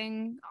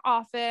writing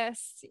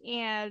office.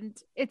 And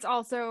it's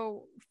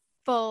also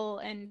full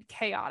and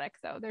chaotic,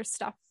 though. There's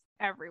stuff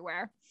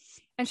everywhere.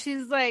 And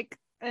she's like,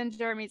 and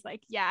Jeremy's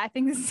like, yeah, I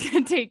think this is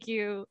going to take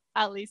you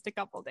at least a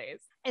couple days.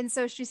 And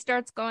so she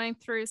starts going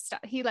through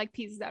stuff. He like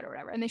pieces out or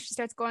whatever. And then she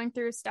starts going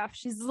through stuff.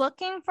 She's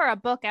looking for a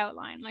book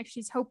outline. Like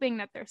she's hoping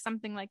that there's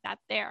something like that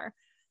there.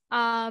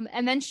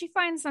 And then she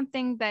finds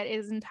something that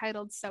is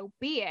entitled So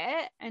Be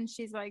It. And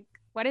she's like,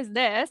 what is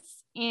this?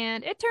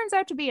 And it turns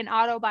out to be an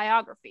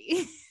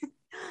autobiography.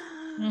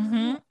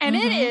 And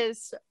it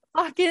is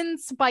fucking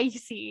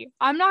spicy.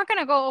 I'm not going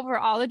to go over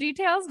all the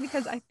details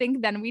because I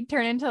think then we'd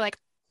turn into like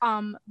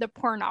the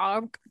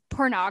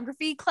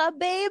pornography club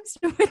babes,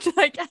 which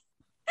like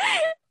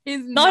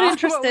is not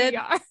interested.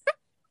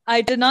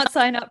 I did not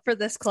sign up for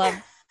this club.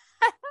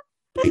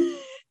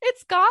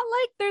 It's got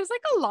like there's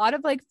like a lot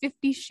of like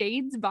 50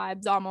 Shades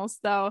vibes almost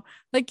though.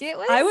 Like there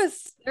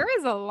was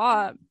a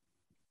lot.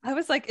 I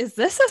was like, is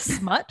this a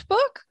smut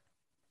book?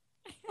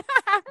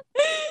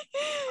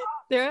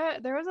 there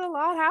was a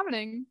lot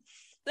happening.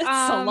 It's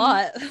a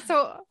lot.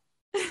 So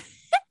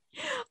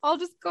I'll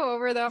just go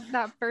over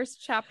that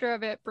first chapter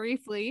of it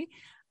briefly.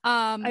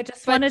 I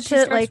just wanted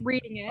to like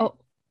reading it.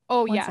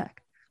 Oh yeah.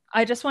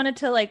 I just wanted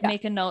to like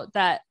make a note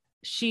that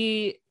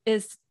she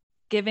is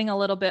giving a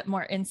little bit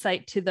more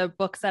insight to the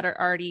books that are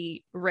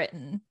already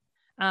written.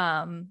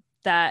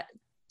 That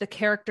the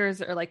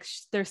characters are like,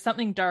 there's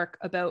something dark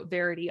about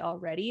Verity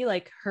already.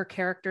 Like her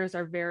characters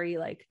are very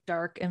like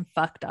dark and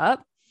fucked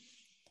up.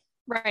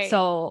 Right.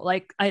 So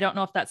like, I don't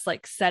know if that's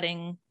like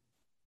setting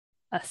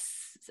a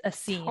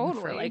scene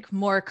for like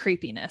more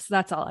creepiness.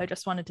 That's all I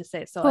just wanted to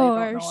say. So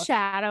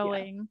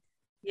foreshadowing.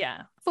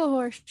 Yeah.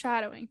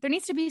 Foreshadowing. There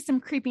needs to be some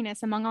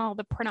creepiness among all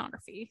the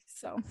pornography.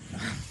 So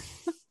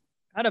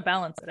gotta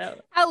balance it out.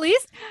 At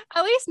least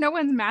no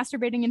one's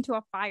masturbating into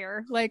a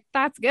fire. Like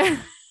that's good.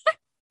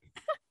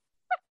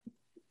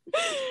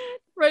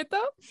 Right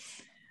though?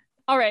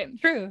 All right.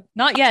 True.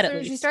 Not yet, at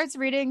least. She starts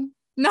reading.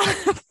 No,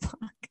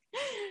 fuck.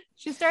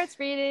 She starts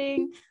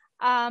reading.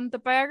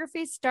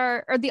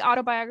 The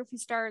autobiography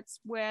starts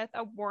with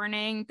a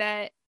warning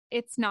that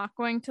it's not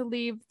going to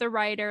leave the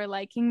writer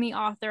liking the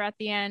author at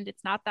the end.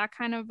 It's not that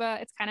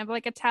it's kind of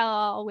like a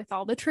tell-all with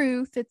all the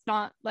truth. It's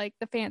not like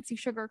the fancy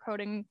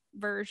sugarcoating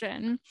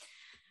version.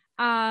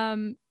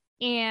 And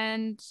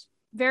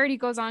Verity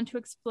goes on to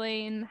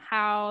explain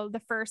how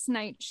the first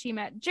night she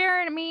met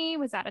Jeremy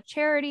was at a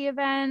charity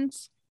event.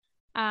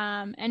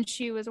 And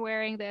she was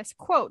wearing this,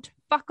 quote,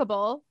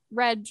 fuckable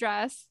red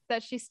dress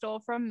that she stole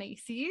from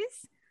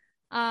Macy's.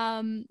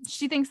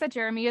 She thinks that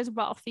Jeremy is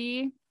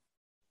wealthy.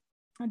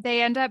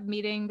 They end up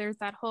meeting. There's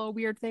that whole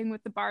weird thing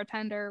with the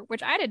bartender,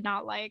 which I did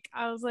not like.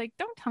 I was like,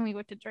 don't tell me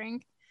what to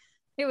drink.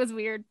 It was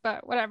weird,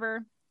 but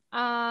whatever.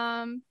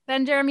 Then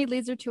Jeremy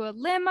leads her to a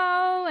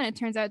limo, and it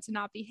turns out to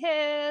not be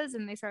his.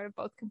 And they sort of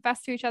both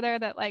confess to each other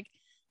that like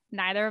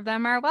neither of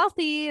them are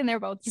wealthy, and they're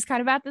both just kind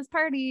of at this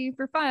party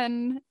for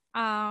fun.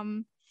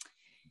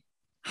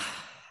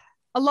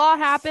 a lot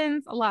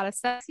happens, a lot of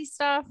sexy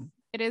stuff.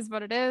 It is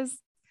what it is.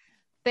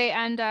 They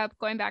end up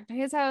going back to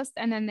his house,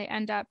 and then they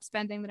end up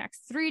spending the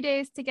next 3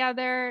 days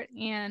together,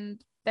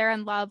 and they're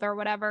in love or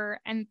whatever.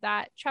 And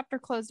that chapter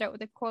closed out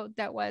with a quote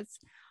that was,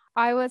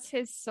 "I was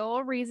his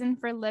sole reason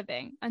for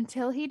living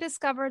until he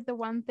discovered the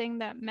one thing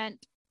that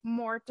meant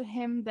more to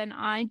him than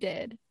I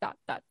did. ...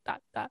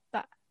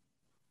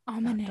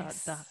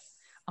 Ominous. ...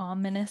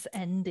 Ominous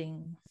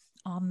ending.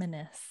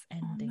 Ominous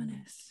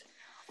ending.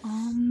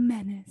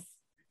 Ominous.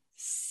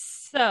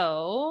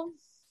 So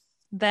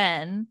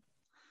then,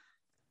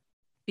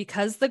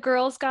 because the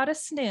girl's got a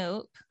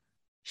snoop,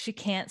 she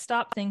can't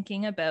stop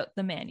thinking about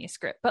the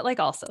manuscript. But like,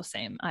 also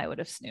same, I would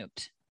have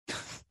snooped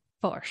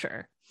for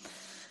sure.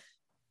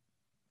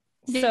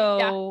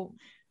 So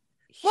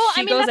well,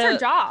 I mean, that's her out,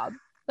 job.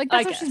 Like,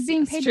 that's what she's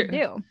being paid to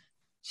do.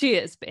 She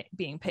is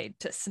being paid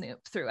to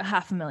snoop through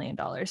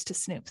 $500,000 to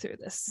snoop through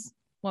this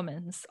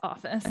woman's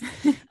office.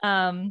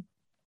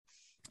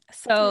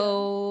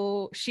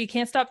 So she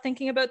can't stop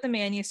thinking about the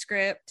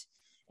manuscript,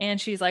 and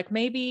she's like,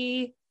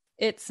 maybe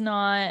it's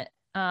not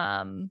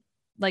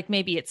like,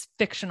 maybe it's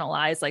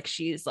fictionalized, like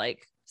she's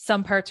like,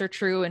 some parts are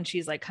true and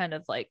she's like kind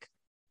of like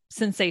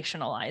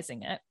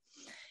sensationalizing it.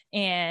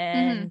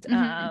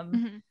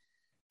 And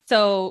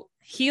so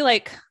she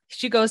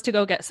goes to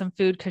go get some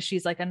food because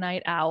she's like a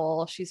night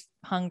owl. She's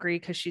hungry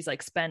because she's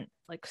like spent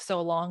like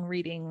so long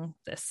reading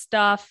this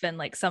stuff and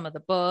like some of the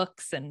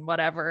books and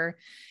whatever.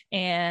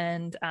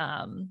 And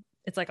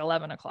it's like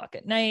 11 o'clock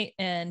at night,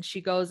 and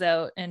she goes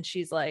out and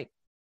she's like,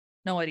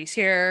 nobody's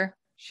here.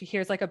 She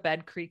hears like a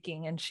bed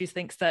creaking, and she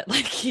thinks that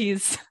like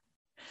he's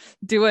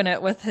doing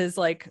it with his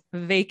like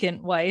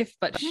vacant wife,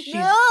 but he's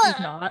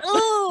not.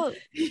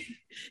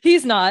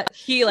 He's not.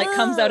 He like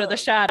comes out of the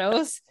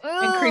shadows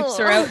and creeps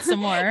her out some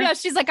more. Yeah,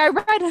 she's like, I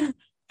read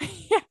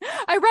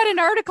an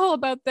article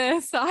about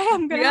this. I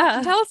am gonna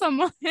have to tell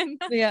someone.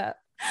 Yeah.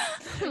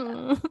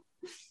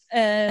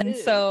 And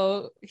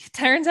so it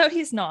turns out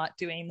he's not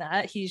doing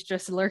that. He's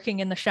just lurking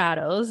in the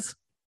shadows.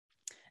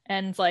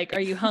 And like, are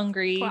you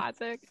hungry?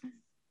 Classic.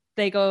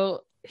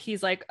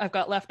 He's like, I've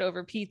got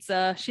leftover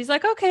pizza. She's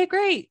like, okay,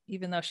 great.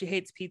 Even though she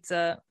hates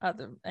pizza.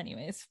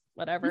 Anyways,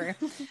 whatever.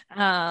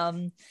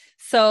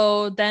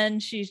 So then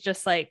she's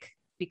just like,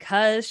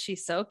 because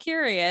she's so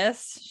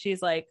curious,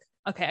 she's like,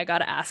 okay, I got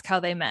to ask how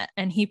they met.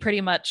 And he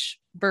pretty much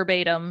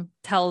verbatim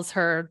tells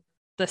her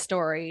the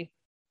story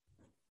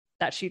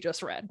that she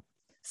just read.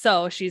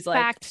 So she's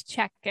like, fact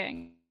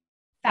checking.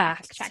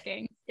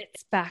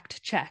 It's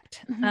fact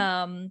checked.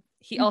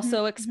 He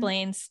also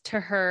explains to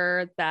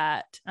her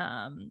that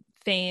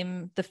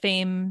the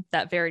fame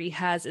that Verity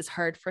has is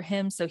hard for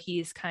him. So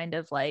he's kind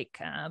of like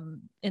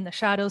in the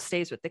shadows,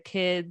 stays with the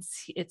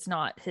kids. It's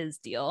not his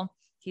deal.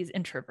 He's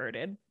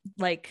introverted,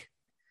 like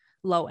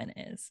Lowen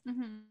is.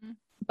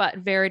 But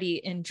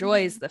Verity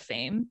enjoys the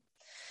fame.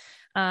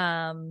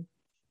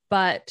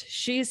 But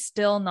she's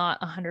still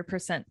not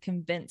 100%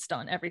 convinced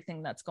on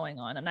everything that's going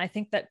on. And I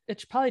think that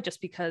it's probably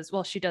just because,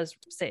 well, she does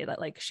say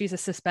that like she's a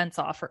suspense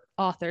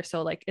author.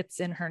 So like it's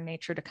in her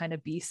nature to kind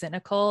of be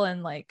cynical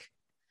and like,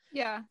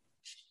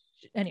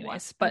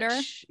 anyways,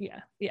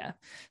 yeah.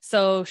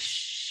 So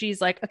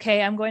she's like,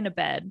 okay, I'm going to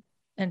bed.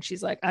 And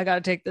she's like, I got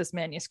to take this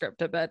manuscript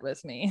to bed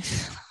with me.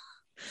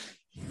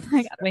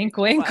 I got wink,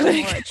 wink,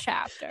 wink. More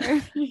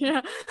chapter.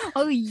 Yeah.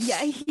 Oh,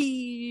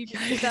 yikes.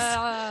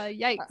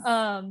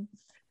 Yikes.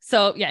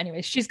 So yeah,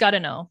 anyway, she's got to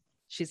know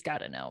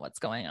what's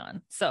going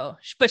on. So,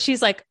 but she's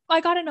like,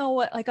 I got to know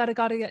what I got to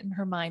get in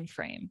her mind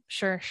frame.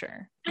 Sure.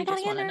 I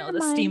just want to know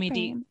the steamy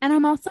deep. And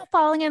I'm also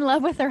falling in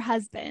love with her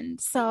husband.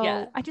 So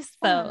yeah. I just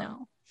want to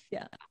know.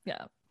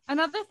 Yeah.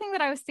 Another thing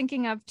that I was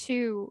thinking of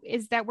too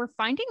is that we're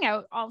finding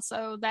out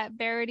also that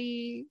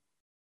Verity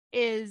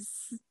is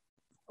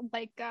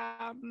like,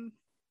 I don't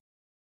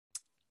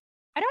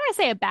want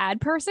to say a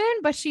bad person,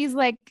 but she's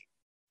like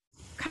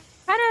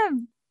kind of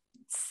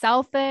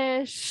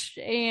selfish,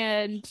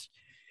 and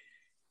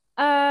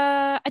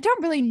I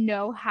don't really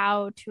know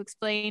how to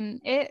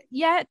explain it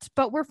yet,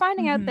 but we're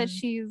finding out that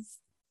she's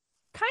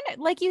kind of,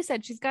 like you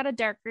said, she's got a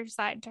darker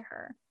side to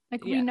her.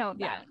 Like we know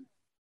that.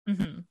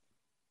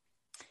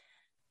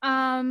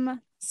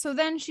 So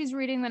then she's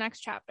reading the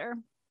next chapter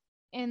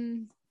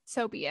in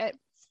So Be It,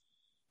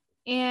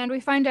 and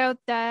we find out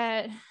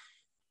that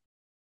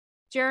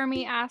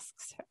Jeremy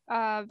asks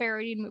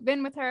Verity to move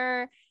in with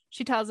her.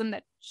 She tells him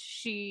that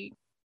she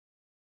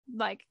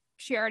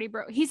already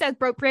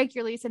break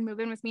your lease and move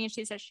in with me, and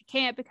she says she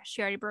can't because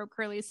she already broke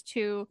her lease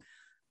 2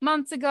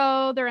 months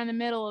ago. They're in the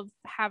middle of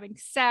having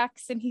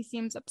sex, and he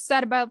seems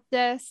upset about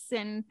this,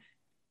 and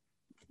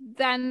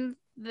then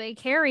they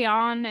carry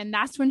on, and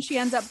that's when she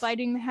ends up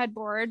biting the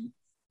headboard.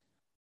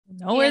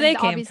 Know where they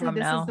came from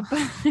now.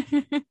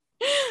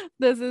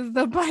 This is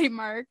the bite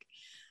mark.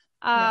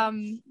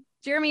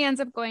 Jeremy ends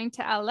up going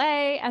to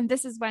LA, and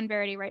this is when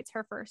Verity writes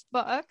her first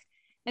book.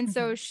 And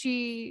so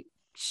she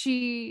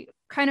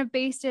kind of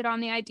based it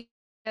on the idea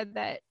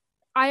that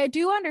I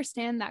do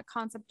understand that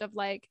concept of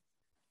like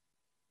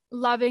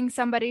loving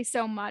somebody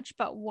so much,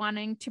 but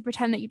wanting to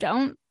pretend that you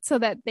don't, so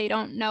that they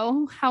don't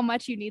know how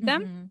much you need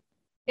them.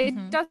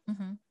 It does.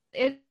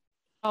 It's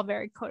all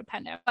very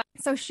codependent. But,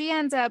 so she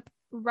ends up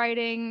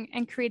writing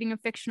and creating a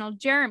fictional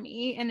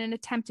Jeremy in an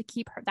attempt to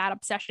keep that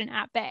obsession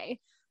at bay.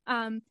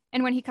 And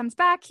when he comes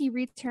back, he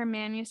reads her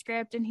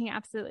manuscript and he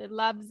absolutely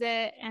loves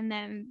it. And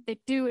then they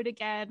do it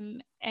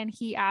again, and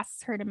he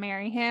asks her to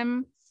marry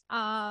him.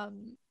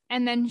 And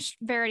then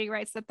Verity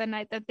writes that the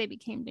night that they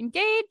became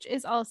engaged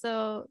is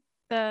also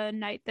the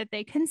night that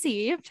they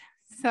conceived.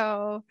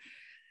 So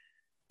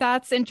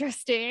that's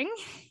interesting.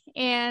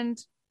 And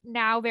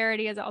now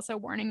Verity is also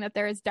warning that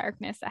there is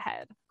darkness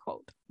ahead.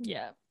 Quote.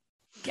 Yeah.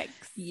 Yikes.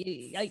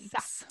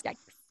 Yikes.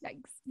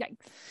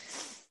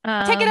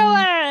 Yikes. Take it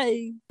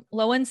away.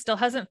 Lowen still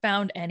hasn't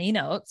found any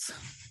notes.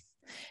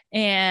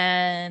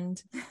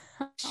 And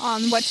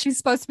on what she's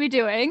supposed to be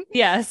doing.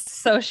 Yes.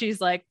 So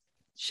she's like,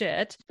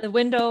 shit. The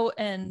window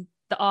and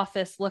the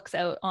office looks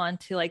out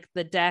onto like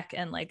the deck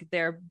and like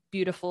their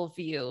beautiful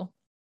view.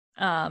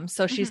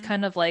 So she's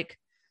kind of like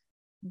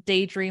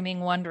daydreaming,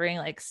 wondering,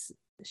 like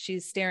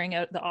she's staring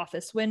out the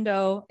office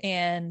window,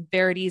 and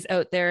Verity's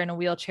out there in a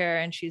wheelchair,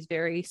 and she's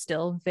very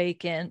still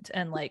vacant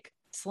and like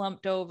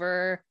slumped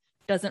over,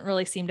 doesn't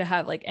really seem to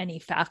have like any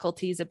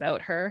faculties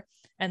about her.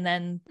 And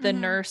then the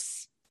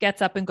nurse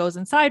gets up and goes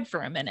inside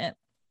for a minute.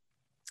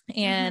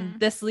 And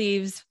this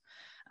leaves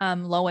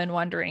Lowen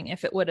wondering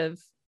if it would have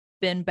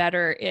been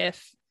better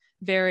if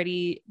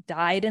Verity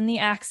died in the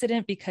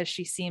accident, because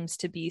she seems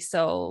to be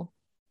so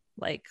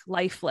like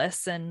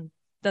lifeless and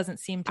doesn't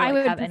seem to like, I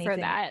would have prefer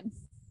anything. that.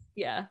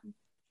 Yeah.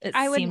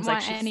 I wouldn't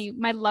want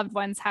my loved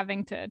ones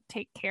having to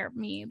take care of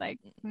me. Like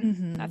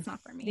that's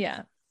not for me.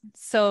 Yeah.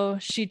 So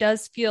she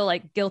does feel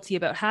like guilty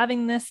about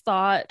having this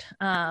thought.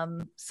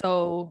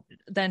 So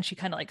then she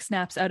kind of like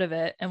snaps out of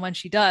it. And when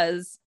she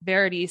does,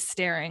 Verity's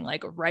staring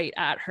like right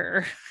at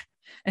her.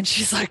 And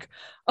she's like,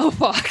 oh,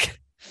 fuck.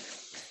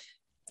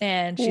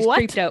 And she's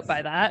creeped out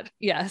by that.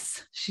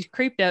 Yes. She's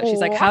creeped out. She's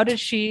like, how did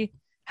she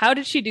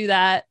do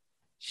that?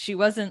 She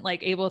wasn't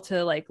like able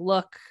to like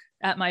look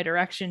at my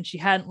direction. She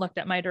hadn't looked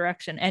at my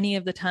direction any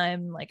of the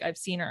time like I've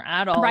seen her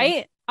at all.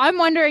 Right. I'm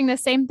wondering the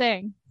same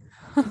thing.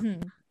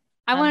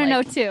 I want to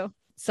know too.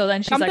 So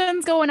then she's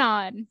something's going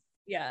on.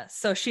 Yeah.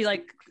 So she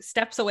like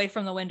steps away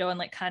from the window and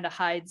like kind of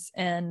hides,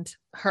 and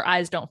her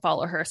eyes don't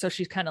follow her. So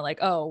she's kind of like,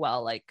 oh,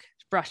 well, like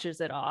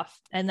brushes it off.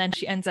 And then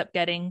she ends up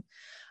getting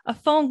a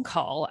phone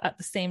call at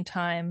the same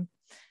time.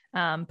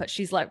 But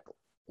she's like,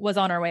 was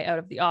on her way out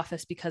of the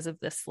office because of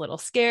this little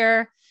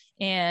scare.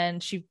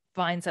 And she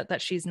finds out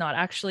that she's not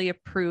actually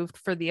approved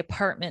for the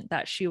apartment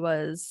that she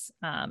was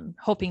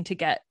hoping to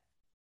get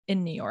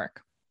in New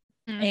York.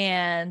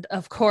 And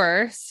of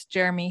course,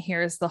 Jeremy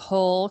hears the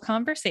whole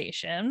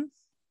conversation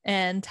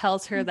and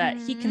tells her that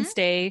he can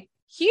stay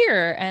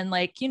here. And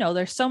like, you know,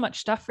 there's so much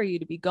stuff for you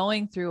to be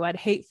going through. I'd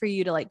hate for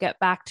you to like get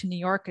back to New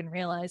York and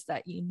realize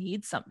that you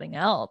need something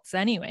else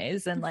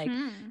anyways. And like,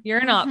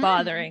 you're not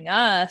bothering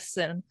us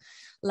and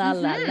la,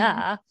 la,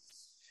 la.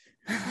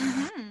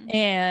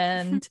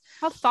 And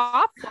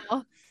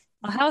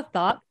how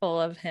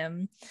thoughtful of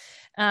him.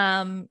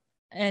 And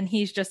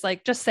he's just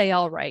like, just say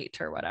all right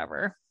or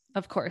whatever.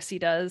 Of course he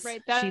does.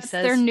 Right. That's she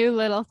says their new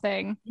little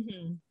thing.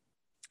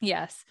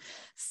 Yes.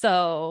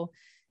 So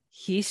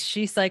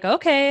she's like,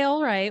 okay,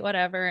 all right,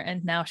 whatever.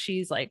 And now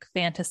she's like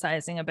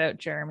fantasizing about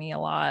Jeremy a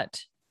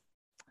lot.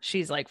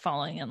 She's like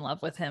falling in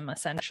love with him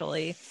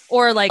essentially,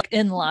 or like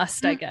in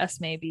lust, I guess,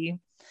 maybe.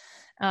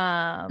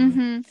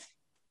 Yeah.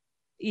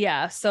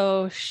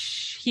 So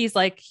he's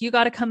like, you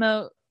got to come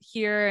out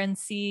here and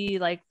see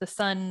like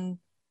the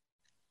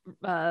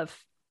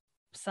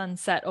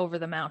sunset over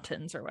the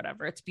mountains or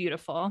whatever. It's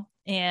beautiful.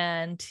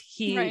 And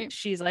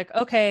she's like,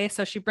 okay.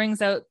 So she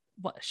brings out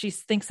what she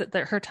thinks that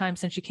her time,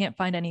 since she can't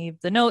find any of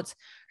the notes,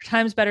 her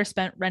time's better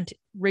spent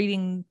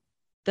reading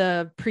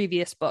the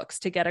previous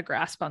books to get a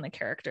grasp on the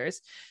characters.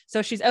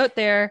 So she's out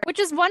there, which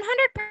is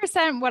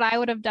 100% what I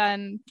would have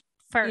done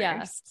first.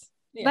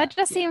 Yeah. That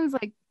just seems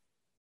like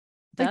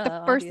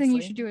the first thing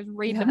you should do is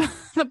read the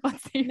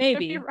books that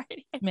maybe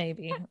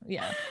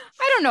yeah.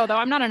 I don't know though,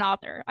 I'm not an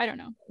author. I don't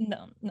know.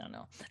 No.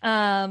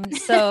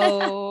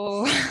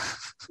 So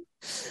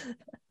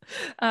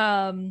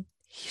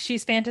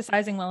she's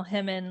fantasizing while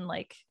him and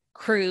like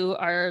Crew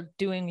are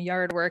doing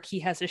yard work. He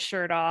has his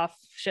shirt off,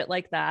 shit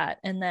like that.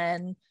 And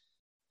then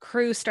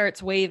Crew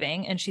starts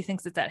waving and she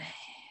thinks it's at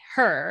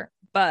her,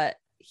 but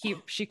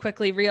she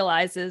quickly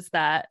realizes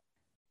that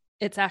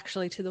it's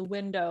actually to the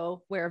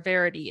window where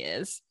Verity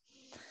is.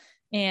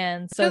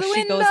 And so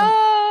she goes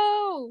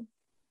to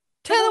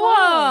the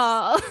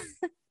wall.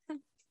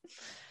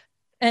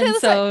 And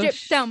so drip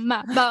down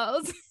my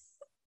balls.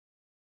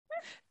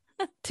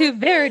 To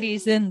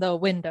Verity's in the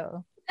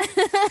window.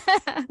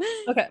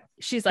 Okay.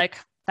 She's like,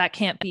 that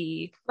can't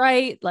be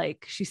right.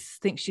 Like she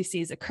thinks she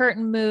sees a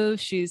curtain move.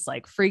 She's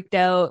like freaked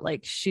out.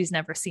 Like she's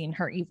never seen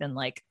her even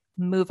like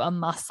move a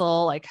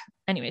muscle. Like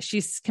anyway,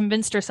 she's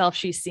convinced herself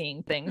she's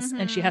seeing things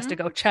and she has to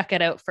go check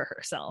it out for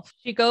herself.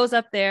 She goes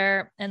up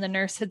there and the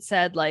nurse had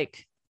said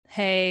like,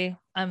 hey,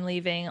 I'm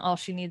leaving. All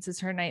she needs is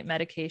her night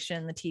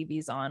medication. The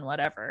TV's on,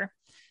 whatever.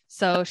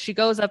 So she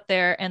goes up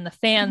there and the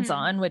fan's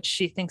on, which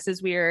she thinks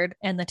is weird,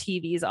 and the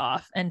TV's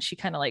off, and she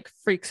kind of like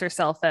freaks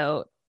herself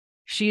out.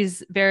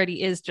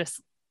 Verity is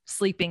just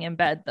sleeping in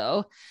bed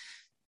though.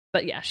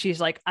 But yeah, she's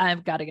like,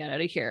 I've got to get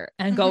out of here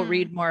and go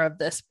read more of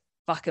this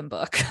fucking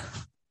book.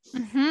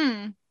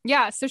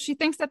 Yeah, so she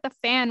thinks that the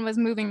fan was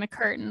moving the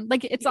curtain.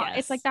 Like it's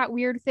like that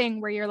weird thing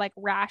where you're like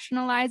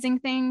rationalizing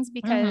things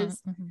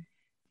because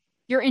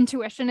your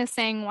intuition is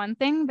saying one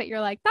thing, but you're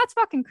like, that's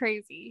fucking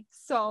crazy.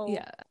 So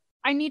yeah,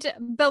 I need to.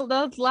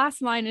 The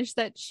last line is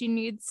that she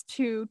needs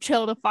to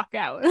chill the fuck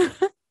out.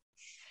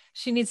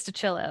 She needs to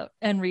chill out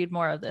and read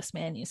more of this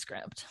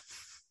manuscript.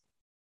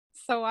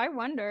 So I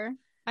wonder.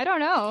 I don't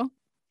know.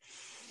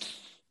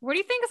 What do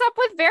you think is up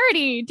with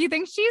Verity? Do you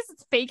think she's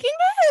faking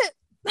it?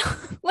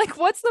 Like,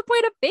 what's the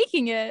point of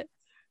faking it?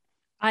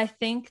 I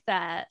think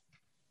that,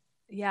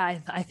 yeah,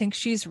 I think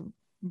she's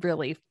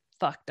really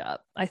fucked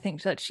up. I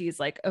think that she's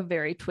like a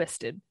very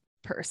twisted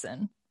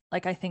person.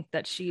 Like, I think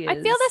that she is. I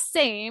feel the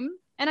same.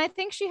 And I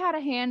think she had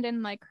a hand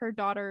in like her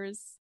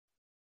daughter's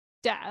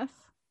death.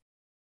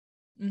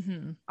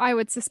 I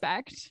would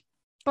suspect.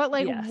 But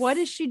like, what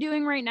is she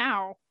doing right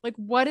now? Like,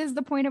 what is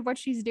the point of what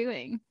she's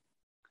doing?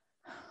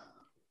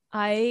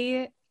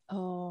 I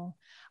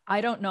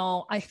don't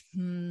know.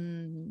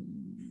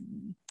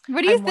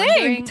 What do you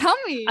think? Tell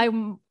me.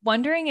 I'm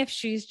wondering if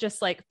she's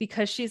just like,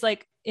 because she's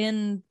like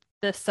in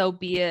the So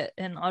Be It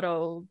and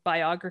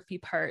autobiography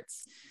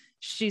parts,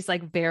 she's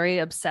like very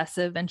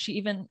obsessive, and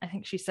I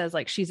think she says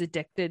like she's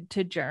addicted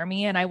to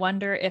Jeremy, and I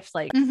wonder if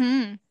like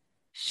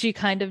she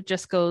kind of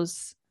just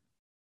goes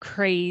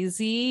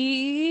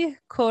crazy,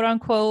 quote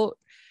unquote,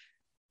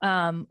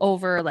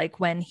 over like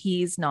when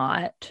he's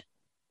not,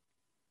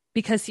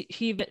 because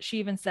she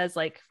even says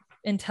like,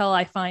 until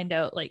I find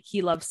out like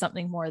he loves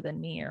something more than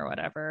me or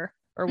whatever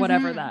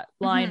that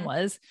line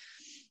was.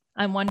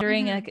 I'm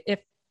wondering like if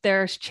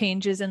there's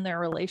changes in their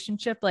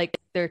relationship, like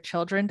their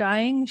children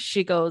dying,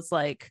 she goes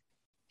like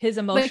his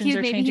emotions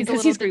are changing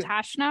because he's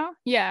detached now.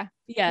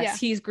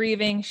 He's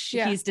grieving,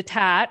 he's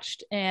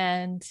detached,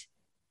 and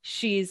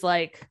she's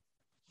like,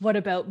 what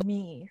about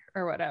me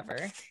or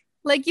whatever.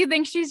 Like, you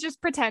think she's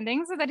just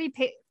pretending so that he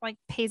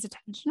pays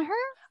attention to her?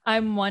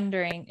 I'm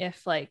wondering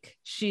if like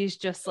she's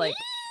just like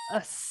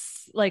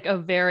a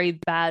very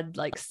bad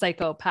like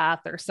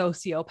psychopath or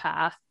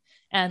sociopath,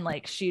 and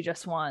like she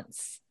just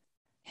wants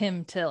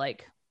him to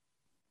like,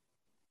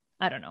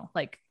 I don't know,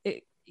 like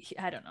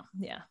I don't know.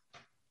 Yeah,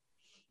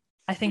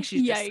 I think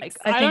she's just like,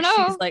 I think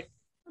she's like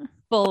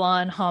full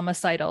on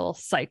homicidal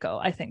psycho.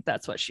 I think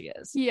that's what she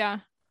is. Yeah.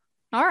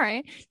 All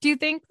right. Do you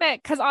think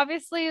that, because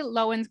obviously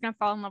Lowen's gonna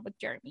fall in love with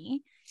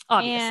Jeremy,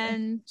 obviously,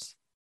 and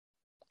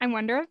I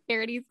wonder if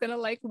Verity's gonna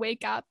like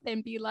wake up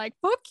and be like,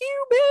 fuck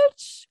you,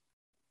 bitch.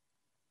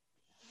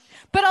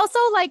 But also,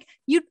 like,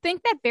 you'd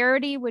think that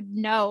Verity would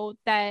know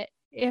that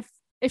if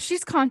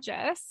she's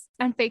conscious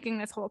and faking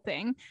this whole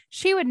thing,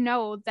 she would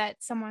know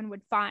that someone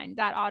would find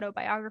that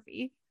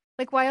autobiography.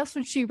 Like, why else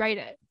would she write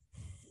it?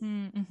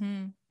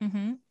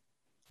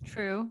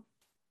 True.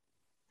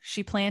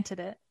 She planted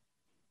it.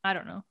 I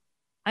don't know.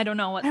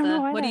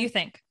 What do you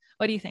think?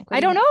 What do you think? I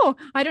don't know.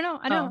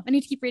 I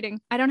need to keep reading.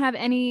 I don't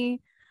know.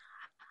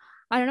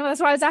 That's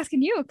why I was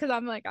asking you, because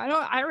I'm like,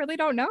 I really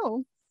don't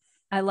know.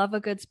 I love a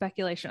good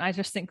speculation. I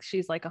just think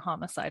she's like a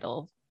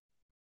homicidal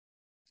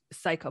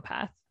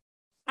psychopath.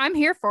 I'm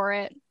here for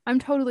it. I'm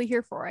totally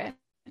here for it.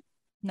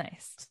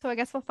 Nice. So I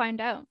guess we'll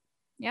find out.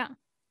 Yeah.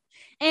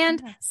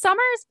 And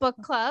Summer's book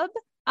club,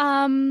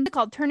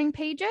 called Turning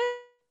Pages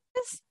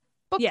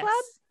book club.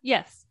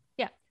 Yes.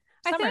 Yeah.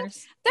 I think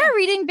they're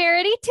reading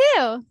Verity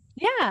too.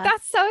 Yeah.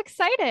 That's so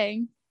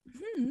exciting.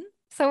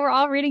 So we're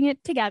all reading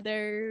it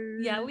together.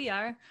 Yeah, we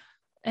are.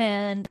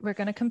 And we're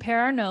going to compare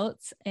our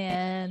notes.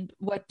 And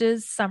what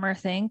does Summer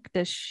think?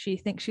 Does she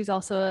think she's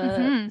also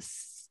a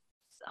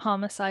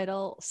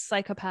homicidal,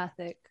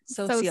 psychopathic,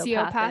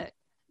 sociopathic?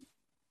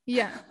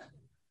 Yeah.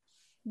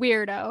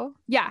 Weirdo.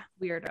 Yeah.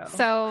 Weirdo.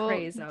 So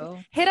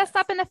crazo. Hit us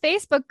up in the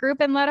Facebook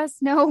group and let us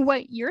know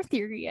what your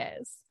theory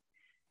is.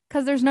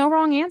 Because there's no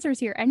wrong answers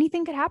here.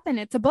 Anything could happen.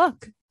 It's a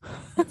book.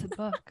 It's a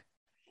book.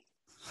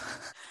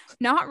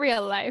 Not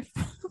real life.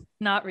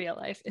 Not real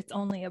life. It's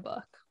only a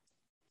book.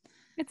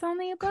 It's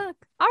only a book.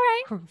 All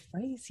right.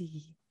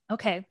 Crazy.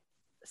 Okay.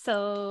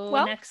 So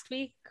next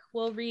week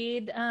we'll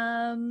read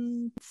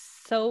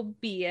So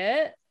Be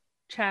It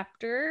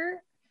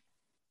chapter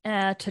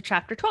to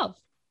chapter 12.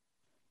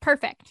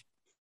 Perfect.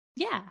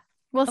 Yeah.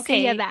 We'll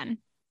see you then.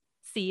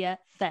 See you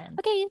then.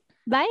 Okay.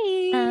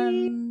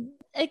 Bye.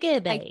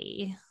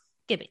 Goodbye.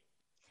 Goodbye.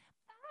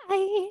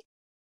 Bye.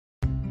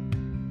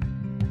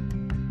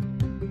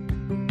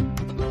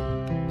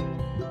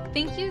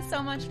 Thank you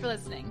so much for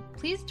listening.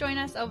 Please join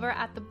us over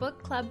at the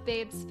Book Club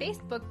Babes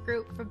Facebook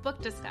group for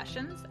book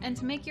discussions and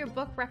to make your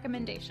book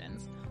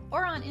recommendations,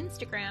 or on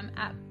Instagram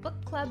at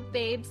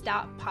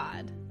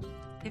bookclubbabes.pod.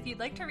 If you'd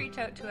like to reach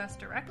out to us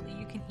directly,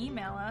 you can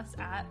email us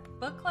at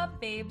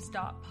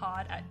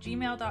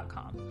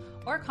bookclubbabes.pod@gmail.com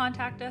or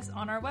contact us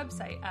on our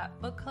website at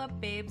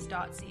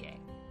bookclubbabes.ca.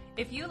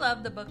 If you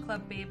love the Book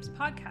Club Babes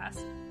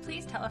podcast,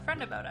 please tell a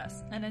friend about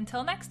us. And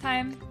until next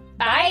time,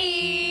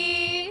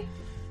 bye!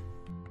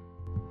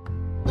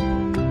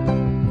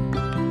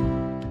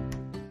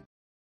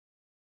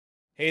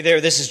 Hey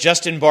there, this is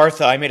Justin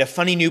Bartha. I made a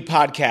funny new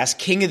podcast,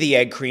 King of the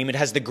Egg Cream. It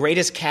has the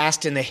greatest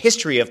cast in the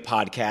history of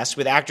podcasts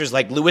with actors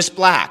like Louis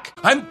Black.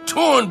 I'm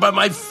torn by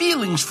my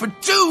feelings for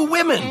two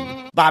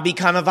women. Bobby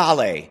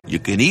Cannavale. You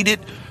can eat it,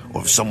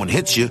 or if someone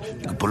hits you,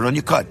 you can put it on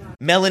your cut.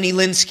 Melanie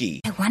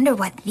Linsky. I wonder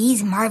what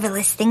these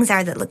marvelous things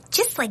are that look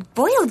just like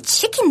boiled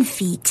chicken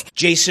feet.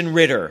 Jason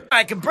Ritter.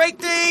 I can break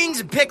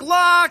things and pick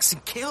locks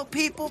and kill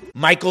people.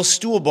 Michael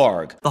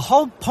Stuhlbarg. The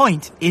whole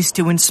point is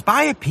to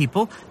inspire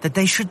people that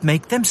they should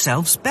make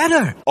themselves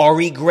better.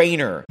 Ari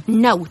Grainer.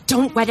 No,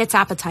 don't whet its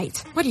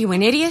appetite. What are you,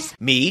 an idiot?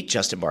 Me,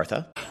 Justin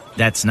Bartha.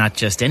 That's not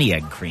just any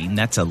egg cream,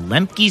 that's a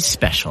Lemke's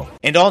special.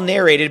 And all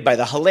narrated by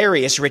the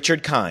hilarious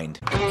Richard Kind.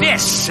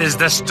 This is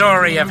the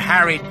story of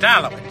Harry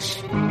Dalowitz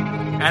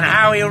and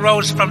how he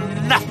rose from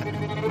nothing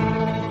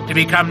to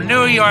become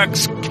New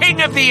York's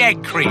King of the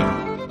Egg Cream.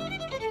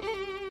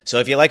 So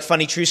if you like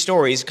funny true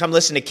stories, come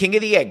listen to King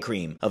of the Egg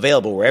Cream,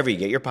 available wherever you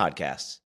get your podcasts.